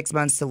 you got 6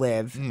 months to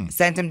live.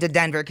 Sent him to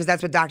Denver, because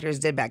that's what doctors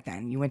did back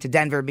then. You went to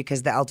Denver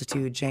because the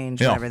altitude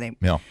changed and everything.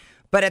 Yeah.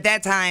 But at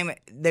that time,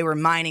 they were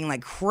mining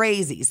like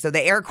crazy, so the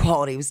air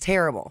quality was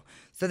terrible.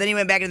 So then he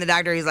went back to the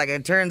doctor. He's like,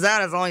 it turns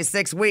out it's only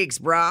 6 weeks,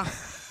 brah.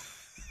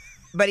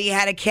 But he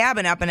had a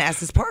cabin up in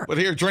Estes Park. But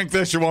here, drink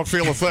this. You won't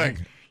feel a thing.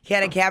 He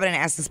had a cabin in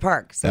Estes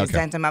Park, so he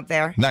sent him up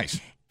there. Nice.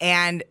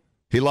 And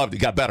he loved it.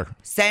 Got better.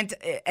 Since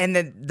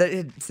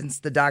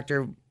the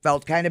doctor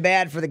felt kind of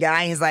bad for the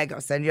guy, he's like,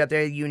 I'll send you up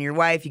there, you and your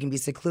wife. You can be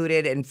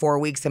secluded. In 4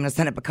 weeks, I'm going to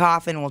send up a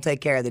coffin, and we'll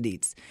take care of the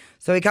deets.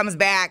 So he comes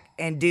back,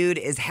 and dude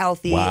is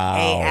healthy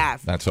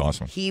AF. That's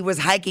awesome. He was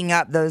hiking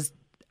up those,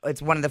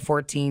 it's one of the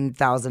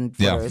 14,000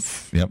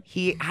 footers. Yeah. Yep.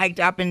 He hiked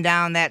up and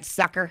down that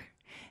sucker,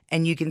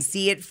 and you can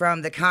see it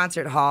from the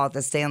concert hall at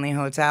the Stanley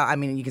Hotel. I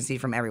mean, you can see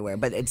it from everywhere,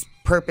 but it's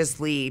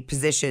purposely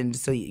positioned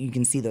so you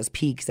can see those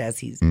peaks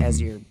as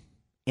you're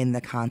in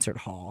the concert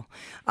hall.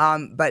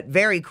 But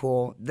very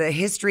cool. The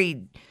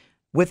history,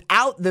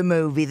 without the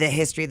movie, the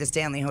history of the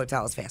Stanley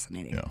Hotel is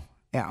fascinating.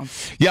 Yeah.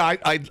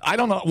 I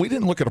don't know. We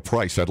didn't look at a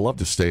price. I'd love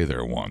to stay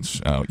there once.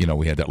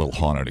 We had that little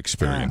haunted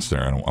experience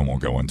there. I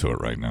won't go into it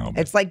right now.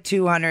 It's like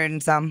 200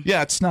 and some.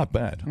 Yeah, it's not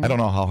bad. I don't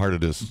know how hard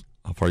it is,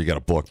 how far you got to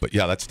book, but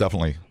yeah, that's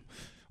definitely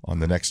on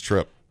the next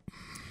trip.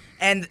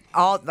 And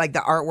all like the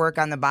artwork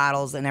on the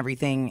bottles and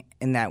everything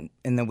in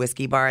the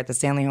whiskey bar at the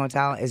Stanley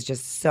Hotel is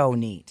just so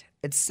neat.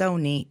 It's so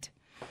neat.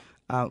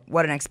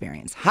 What an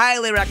experience.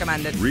 Highly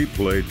recommended.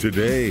 Replay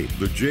today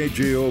the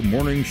JJO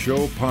Morning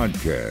Show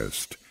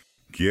podcast.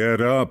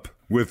 Get up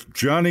with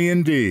Johnny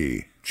and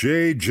D.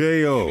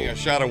 JJO. Give me a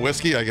shot of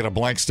whiskey. I get a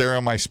blank stare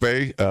on my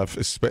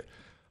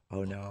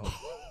Oh, no.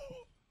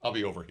 I'll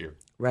be over here.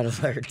 Red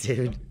alert,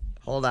 dude.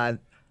 Hold on.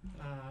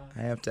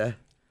 I have to.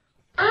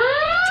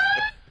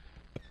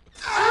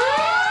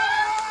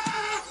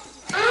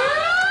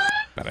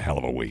 Been a hell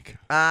of a week.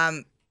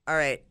 All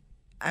right.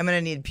 I'm going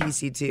to need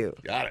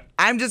PC2. Got it.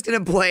 I'm just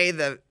going to play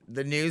the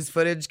news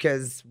footage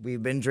because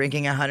we've been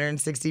drinking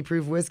 160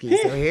 proof whiskey.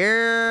 So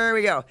here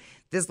we go.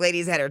 This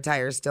lady's had her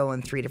tires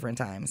stolen 3 different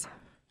times.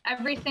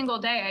 Every single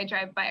day I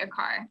drive by a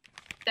car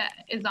that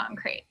is on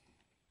crate.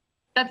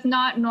 That's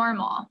not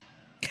normal.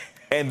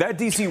 And that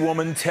D.C.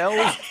 woman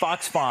tells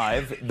Fox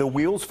 5 the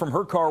wheels from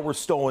her car were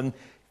stolen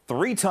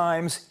 3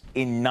 times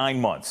in 9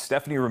 months.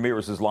 Stephanie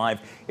Ramirez is live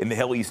in the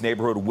Hill East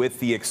neighborhood with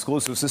the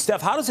exclusive. So,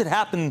 Steph, how does it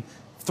happen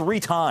 3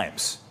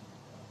 times?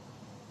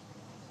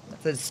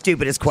 That's the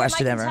stupidest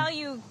question ever. I can tell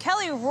you,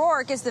 Kelly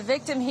Rourke is the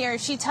victim here.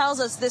 She tells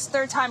us this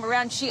 3rd time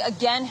around, she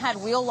again had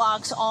wheel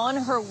locks on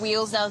her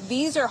wheels. Now,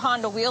 these are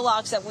Honda wheel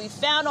locks that we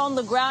found on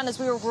the ground as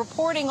we were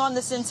reporting on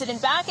this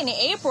incident back in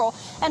April.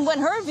 And when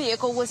her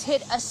vehicle was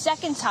hit a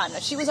 2nd time, now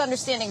she was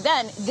understanding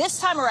then. This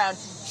time around,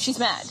 she's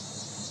mad.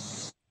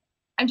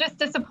 I'm just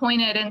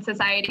disappointed in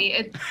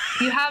society.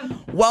 You have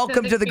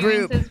welcome to the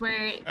group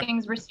where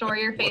things restore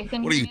your faith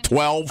in. What are you,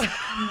 12?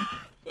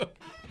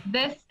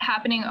 This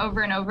happening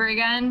over and over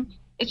again,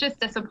 it's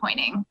just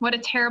disappointing. What a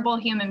terrible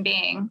human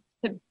being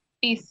to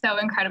be so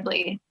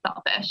incredibly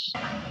selfish.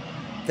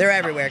 They're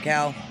everywhere,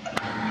 Cal.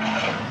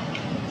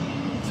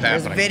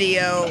 There's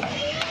video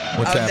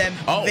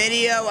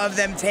video of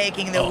them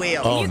taking the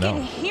wheel. You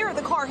can hear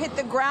the car hit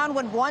the ground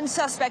when one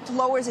suspect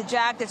lowers a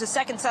jack. There's a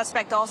 2nd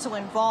suspect also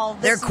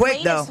involved. They're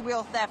quick, though.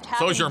 Wheel theft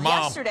happened So's your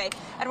mom. yesterday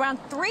at around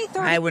 3:30.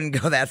 I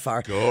wouldn't go that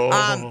far.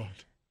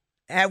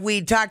 Have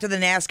we talked to the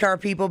NASCAR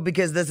people?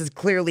 Because this is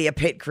clearly a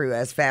pit crew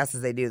as fast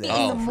as they do this.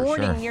 In the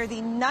morning near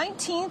the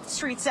 19th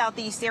Street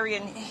Southeast area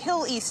in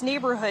Hill East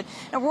neighborhood.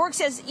 Now, Rourke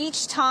says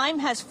each time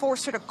has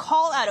forced her to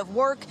call out of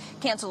work,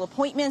 cancel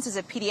appointments as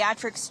a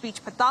pediatric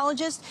speech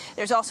pathologist.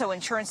 There's also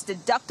insurance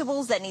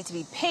deductibles that need to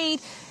be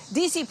paid.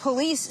 D.C.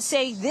 police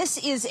say this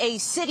is a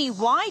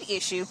citywide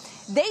issue.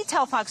 They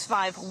tell Fox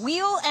 5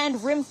 wheel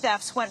and rim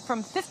thefts went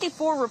from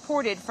 54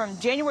 reported from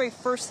January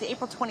 1st to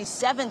April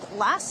 27th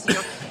last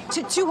year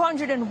to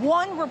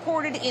 201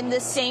 reported in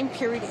the same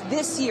period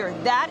this year.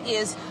 That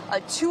is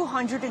a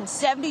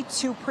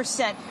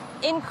 272%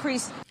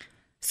 increase.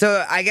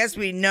 So I guess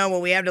we know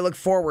what we have to look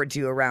forward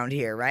to around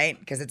here, right?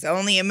 Because it's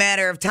only a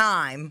matter of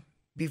time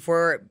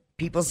before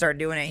people start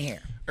doing it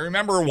here. I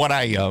remember when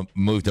I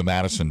moved to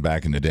Madison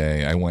back in the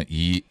day, I went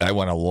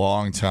a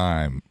long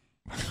time.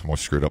 I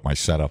almost screwed up my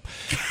setup.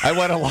 I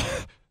went a long...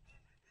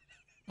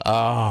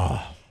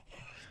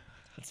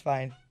 That's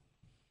fine.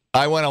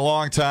 I went a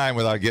long time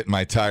without getting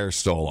my tires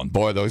stolen.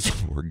 Boy, those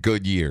were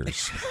good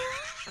years.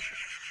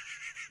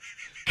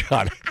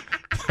 God.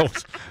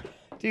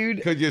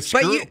 Dude. Could you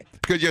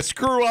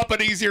screw up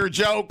an easier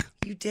joke?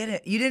 You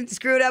didn't. You didn't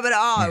screw it up at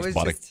all. Thanks, it was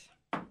buddy. just...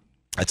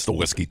 That's the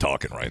whiskey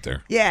talking right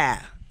there.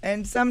 Yeah.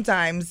 And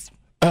sometimes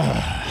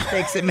it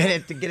takes a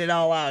minute to get it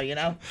all out, you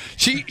know?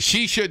 She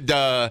should.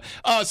 Our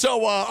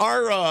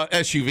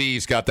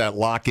SUV's got that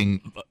lug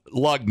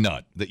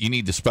nut that you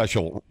need the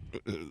special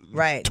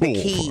right, tool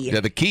the key.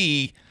 The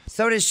key.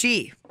 So does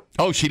she.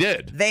 Oh, she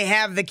did? They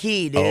have the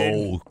key, dude.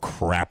 Oh,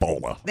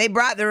 crapola. They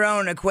brought their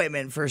own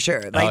equipment for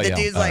sure. Like the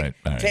dude's All like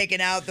right. taking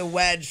out the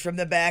wedge from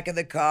the back of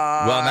the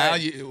car. Well,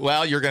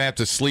 now you're going to have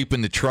to sleep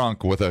in the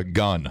trunk with a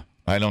gun.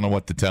 I don't know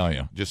what to tell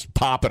you. Just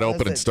pop it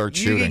open and start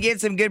shooting. You can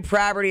get some good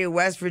property in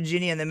West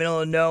Virginia in the middle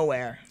of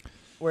nowhere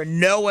where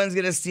no one's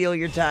going to steal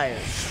your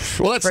tires.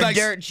 Well, that's nice.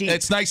 Dirt cheap.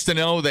 It's nice to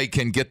know they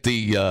can get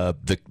the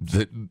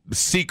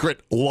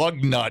secret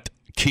lug nut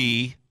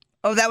key.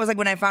 Oh, that was like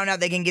when I found out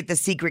they can get the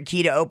secret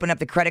key to open up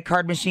the credit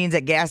card machines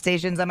at gas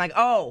stations. I'm like,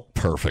 oh.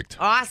 Perfect.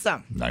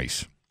 Awesome.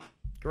 Nice.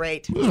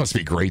 Great. Those must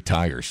be great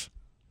tires.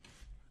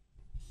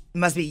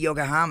 Must be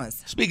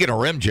Yokohamas. Speaking of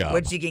rim job.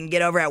 Which you can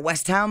get over at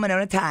West Town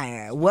Monona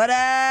Tire. What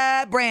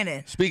up,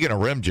 Brandon? Speaking of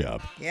rim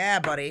job.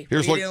 Yeah, buddy.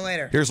 What are you doing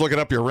later? Here's looking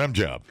up your rim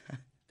job.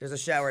 There's a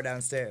shower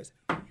downstairs.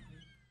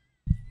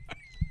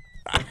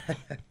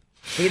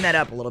 Clean that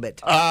up a little bit.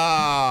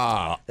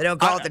 They don't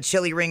call it the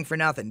chili ring for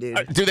nothing,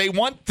 dude. Do they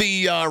want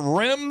the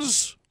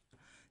rims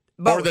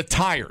or the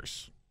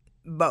tires?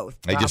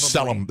 Both. They just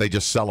sell them. They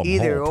just sell them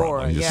Either whole. or,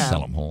 Probably. They just yeah.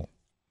 sell them whole.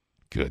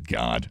 Good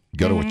God.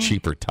 Go to a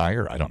cheaper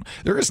tire? I don't.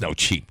 There is no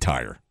cheap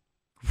tire.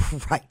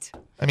 Right.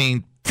 I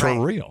mean, for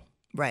real.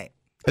 Right.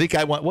 I think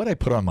I want what I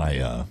put on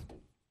my.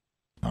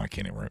 I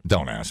can't even.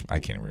 Don't ask. I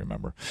can't even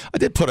remember. I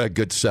did put a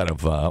good set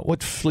of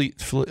what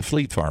Fleet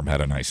Farm had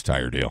a nice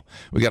tire deal.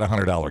 We got a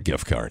 $100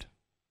 gift card.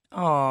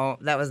 Oh,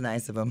 that was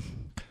nice of him.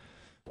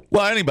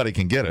 Well, anybody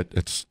can get it.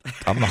 It's.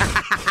 I'm not.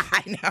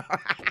 I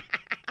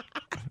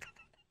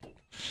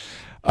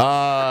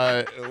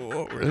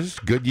know. This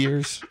good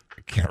years.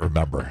 I can't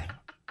remember.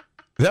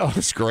 That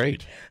was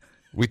great.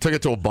 We took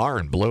it to a bar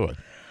and blew it.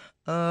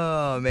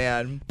 Oh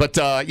man. But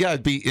yeah,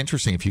 it'd be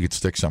interesting if you could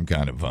stick some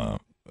kind of a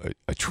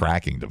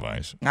tracking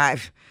device.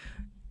 I've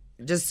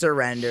just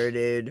surrender,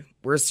 dude.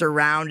 We're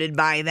surrounded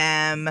by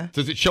them.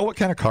 Does it show what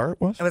kind of car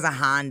it was? It was a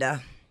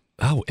Honda.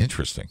 Oh,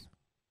 interesting.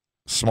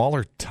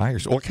 Smaller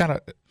tires. What kind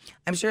of?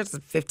 I'm sure it's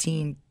a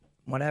 15,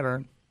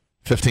 whatever.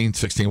 15,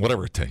 16,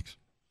 whatever it takes.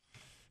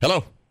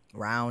 Hello.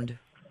 Round.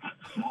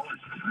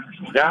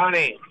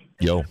 Johnny.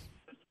 Yo.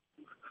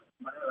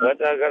 I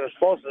got a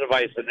explosive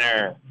device in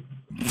there.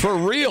 For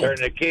real? Turn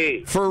the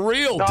key. For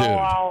real,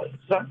 no,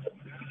 dude.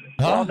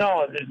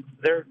 No,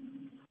 they're.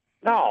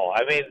 No,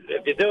 I mean,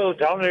 if you do,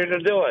 tell them you're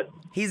going to do it.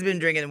 He's been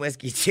drinking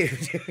whiskey, too,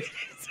 dude.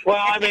 Well,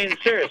 I mean,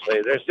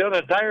 seriously, they're stealing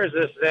the tires,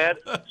 this and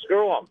that.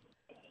 Screw them.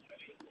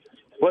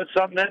 Put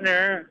something in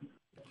there.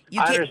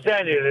 I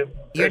understand you.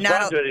 You're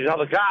not. You tell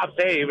the cops,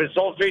 hey, you've been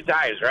sold 3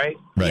 tires, right?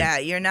 Yeah,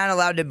 you're not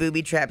allowed to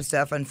booby trap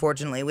stuff,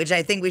 unfortunately, which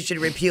I think we should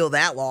repeal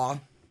that law.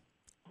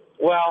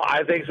 Well,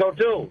 I think so,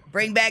 too.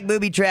 Bring back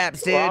booby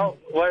traps, dude. Well,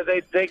 what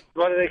do they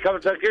come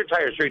and take your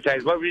tires 3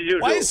 times? What would you do?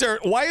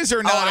 Why is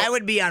there not? I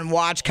would be on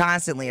watch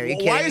constantly. Are you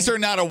kidding? Why is there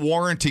not a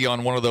warranty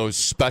on one of those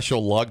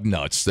special lug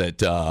nuts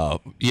that,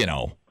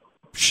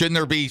 shouldn't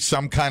there be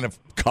some kind of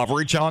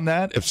coverage on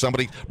that if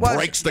somebody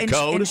breaks the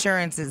code?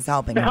 Insurance is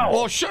helping. No.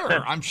 Well,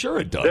 sure. I'm sure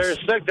it does. They're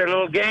sick. They're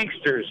little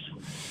gangsters.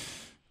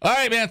 All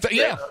right, man.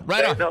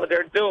 Right on. They know what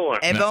they're doing.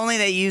 If only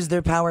they use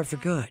their power for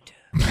good.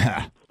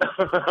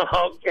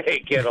 Okay,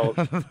 kiddo.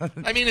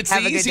 I mean, it's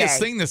the easiest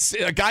thing that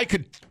a guy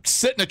could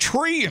sit in a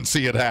tree and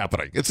see it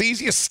happening. It's the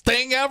easiest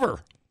thing ever.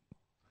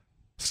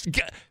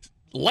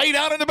 Lay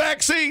down in the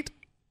back seat.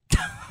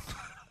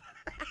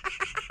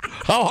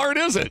 How hard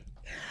is it?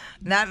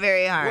 Not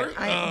very hard.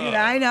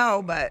 I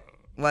know, but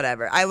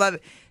whatever. I love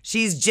it.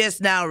 She's just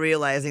now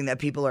realizing that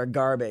people are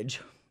garbage.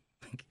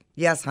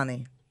 Yes,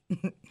 honey.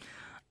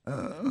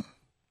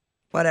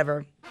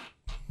 Whatever.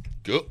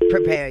 Good.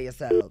 Prepare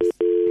yourselves.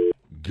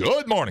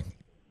 Good morning.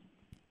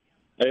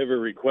 I have a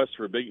request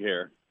for Big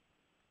Hair.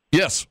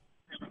 Yes.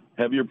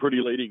 Have your pretty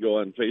lady go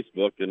on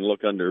Facebook and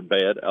look under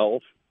Bad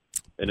Elf,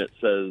 and it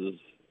says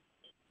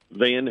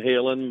Van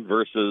Halen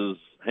versus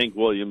Hank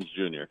Williams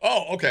Jr.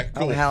 Oh, okay.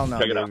 Cool. Oh, hell no,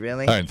 Check it dude, out.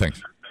 really? All right,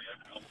 thanks.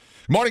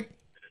 Morning.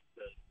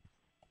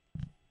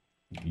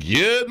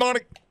 Good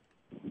morning.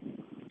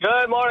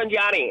 Good morning,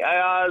 Johnny.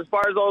 As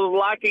far as those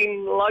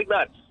locking lug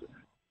nuts,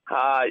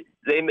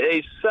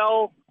 they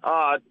sell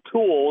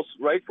tools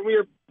right from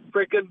your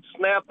frickin'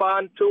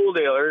 Snap-on tool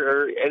dealer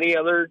or any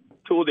other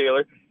tool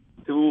dealer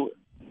to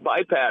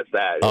bypass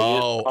that. Oh,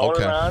 you just power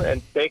okay. it on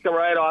and take them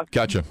right off.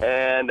 Gotcha.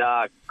 And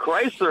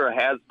Chrysler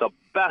has the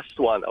best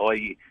one. Oh,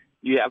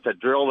 you have to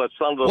drill the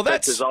sons of the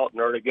bitches out in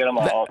order to get them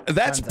all.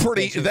 That's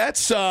pretty.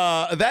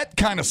 That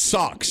kind of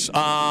sucks.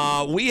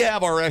 We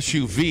have our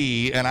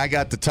SUV, and I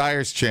got the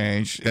tires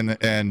changed,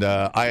 and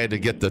I had to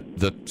get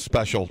the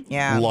special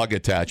lug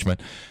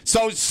attachment.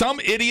 So some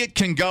idiot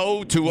can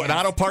go to an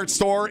auto parts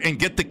store and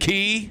get the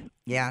key.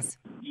 Yes.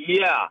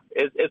 Yeah,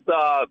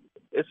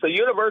 it's a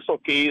universal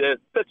key that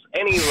fits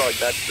any lug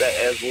that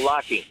is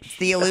locking. It's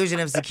the illusion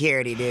of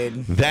security,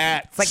 dude.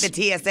 It's like the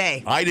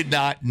TSA. I did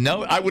not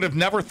know. I would have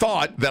never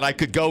thought that I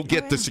could go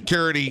get the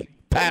security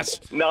pass.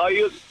 No,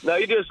 you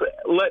just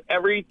let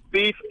every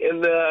thief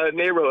in the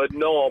neighborhood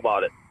know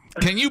about it.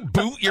 Can you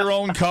boot your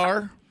own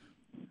car?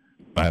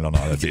 I don't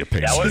know. That'd be a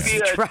pain. That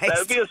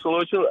would be a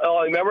solution.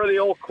 Remember the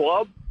old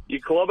club?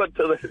 You club it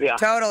to the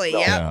Totally. No.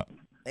 Yeah.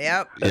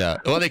 Yep. Yeah.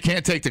 Well, they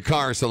can't take the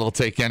car, so they'll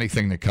take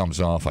anything that comes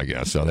off, I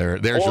guess. So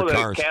there's your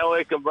cars. The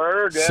catalytic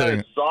converter,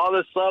 saw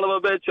the son of a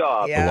bitch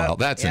off. Yep. Wow,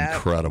 that's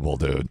incredible,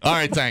 dude. All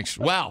right, thanks.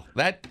 Wow,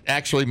 that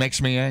actually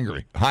makes me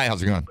angry. Hi,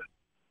 how's it going?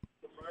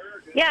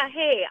 Yeah,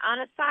 hey, on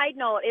a side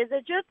note, is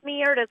it just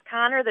me or does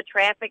Connor, the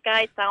traffic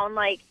guy, sound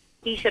like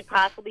he should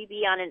possibly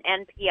be on an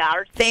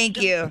NPR? Thank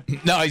you.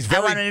 No, he's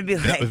very, I wanted to be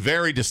like,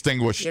 very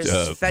distinguished your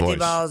voice.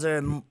 festivals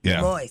are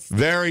moist.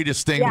 Very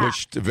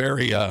distinguished,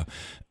 very,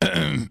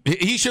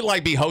 he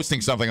should be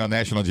hosting something on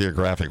National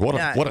Geographic. What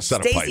a set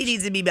of pipes. Stacey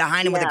needs to be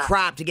behind him with a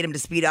crop to get him to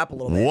speed up a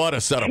little bit. What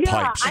a set of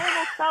pipes. I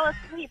almost fell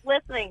asleep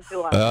listening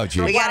to him. Oh,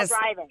 geez. We gotta,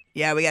 driving.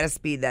 Yeah, we got to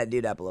speed that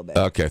dude up a little bit.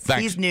 Okay,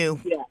 thanks. He's new.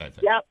 Yeah.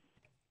 Yep.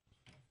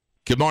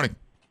 Good morning.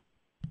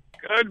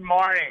 Good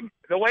morning.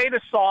 The way to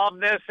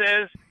solve this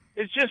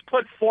is just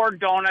put 4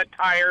 donut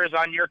tires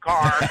on your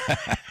car,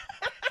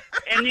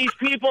 and these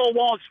people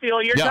won't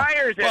steal your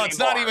tires anymore. Well, it's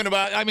not even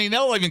about. I mean,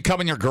 they'll even come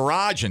in your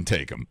garage and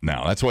take them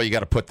now. That's why you got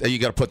to put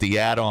the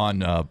add-on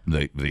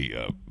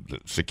the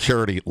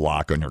security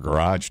lock on your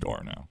garage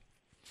door now.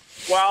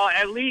 Well,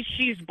 at least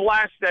she's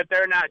blessed that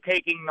they're not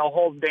taking the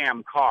whole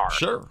damn car.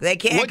 Sure. They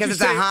can't because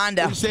it's a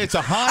Honda. You say it's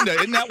a Honda.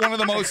 Isn't that one of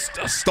the most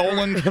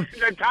stolen?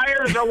 The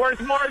tires are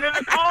worth more than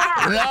the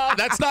car. No,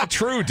 that's not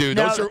true, dude.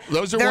 No,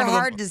 those are they're one of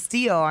hard to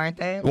steal, aren't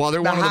they? Well,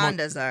 they're the one of the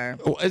Hondas are.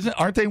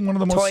 Aren't they one of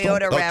the most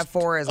Toyota stolen?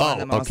 RAV4 is one of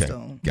the most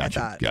stolen.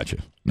 Gotcha.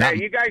 Hey,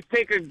 you guys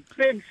take a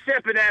big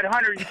sip of that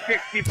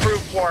 160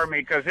 proof for me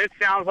because it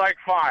sounds like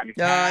fun.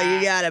 Oh,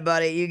 you got it,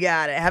 buddy. You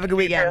got it. Have a good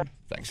weekend.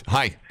 Thanks.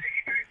 Hi.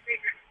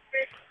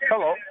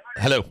 Hello.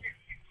 Hello.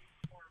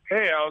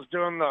 Hey, I was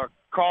doing the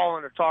call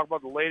and to talk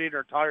about the lady and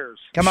her tires.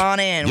 Come on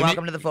in.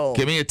 Welcome to the fold.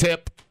 Give me a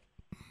tip.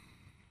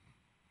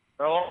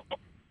 Hello?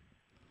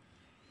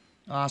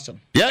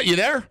 Awesome. Yeah, you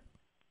there?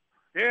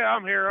 Yeah,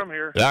 I'm here. All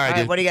right,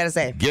 dude. What do you got to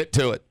say? Get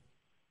to it.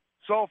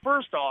 So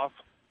first off,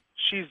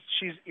 she's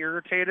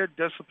irritated,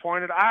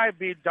 disappointed. I'd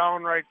be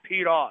downright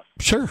peed off.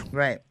 Sure.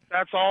 Right.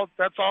 That's all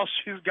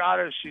she's got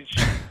is she's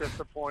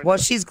disappointed. Well,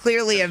 she's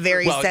clearly a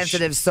very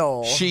sensitive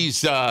soul.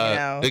 She's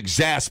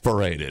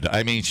exasperated.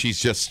 I mean, she's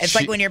just... It's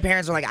like when your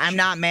parents are like, I'm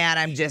not mad,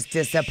 I'm just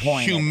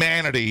disappointed.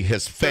 Humanity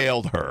has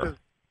failed her.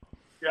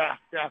 Yeah.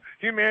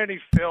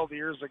 Humanity failed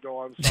years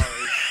ago, I'm sorry.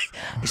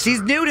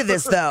 She's new to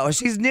this, though.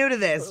 She's new to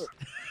this.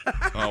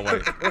 Oh,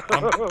 wait.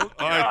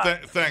 All right,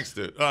 thanks,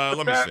 dude.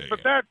 Let me see.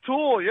 But that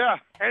tool,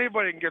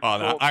 anybody can get the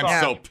tool.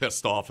 I'm so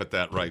pissed off at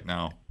that right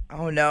now.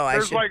 Oh, no.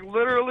 There's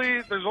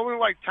there's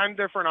only 10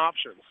 different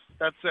options.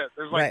 That's it.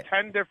 There's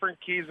 10 different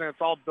keys, and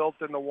it's all built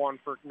into one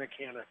for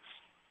mechanics.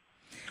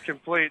 It's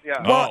complete,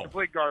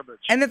 complete garbage.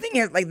 And the thing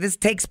is, this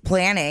takes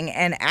planning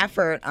and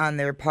effort on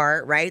their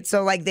part, right?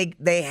 So,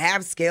 they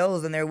have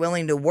skills and they're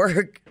willing to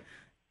work,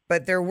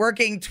 but they're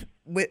working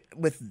with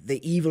the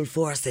evil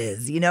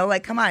forces,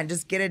 come on,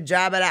 just get a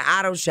job at an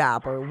auto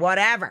shop or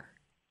whatever.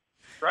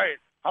 Right.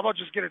 How about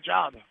just get a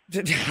job?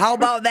 How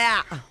about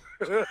that?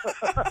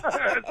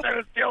 Instead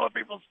of stealing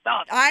people's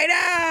stuff. I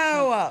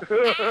know.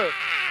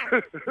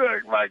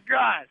 My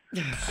God.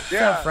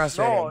 So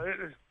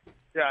frustrating.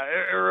 No,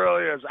 it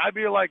really is. I'd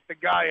be like the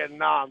guy in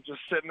Nam,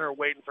 just sitting there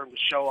waiting for him to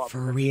show up.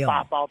 For real.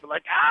 Pop out, be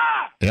like,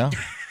 ah! Yeah.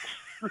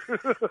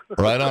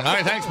 Right on. All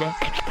right, thanks, man.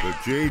 The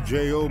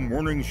JJO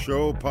Morning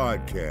Show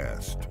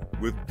podcast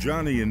with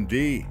Johnny and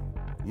D.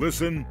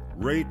 Listen,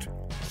 rate,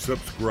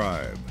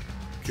 subscribe.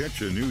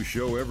 Catch a new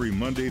show every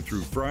Monday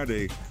through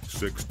Friday,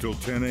 6 till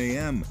 10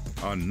 a.m.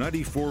 on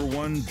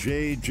 94.1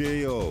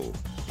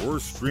 JJO or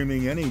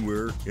streaming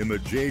anywhere in the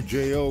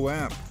JJO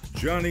app.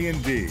 Johnny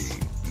and D,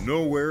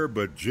 nowhere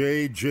but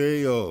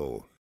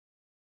JJO.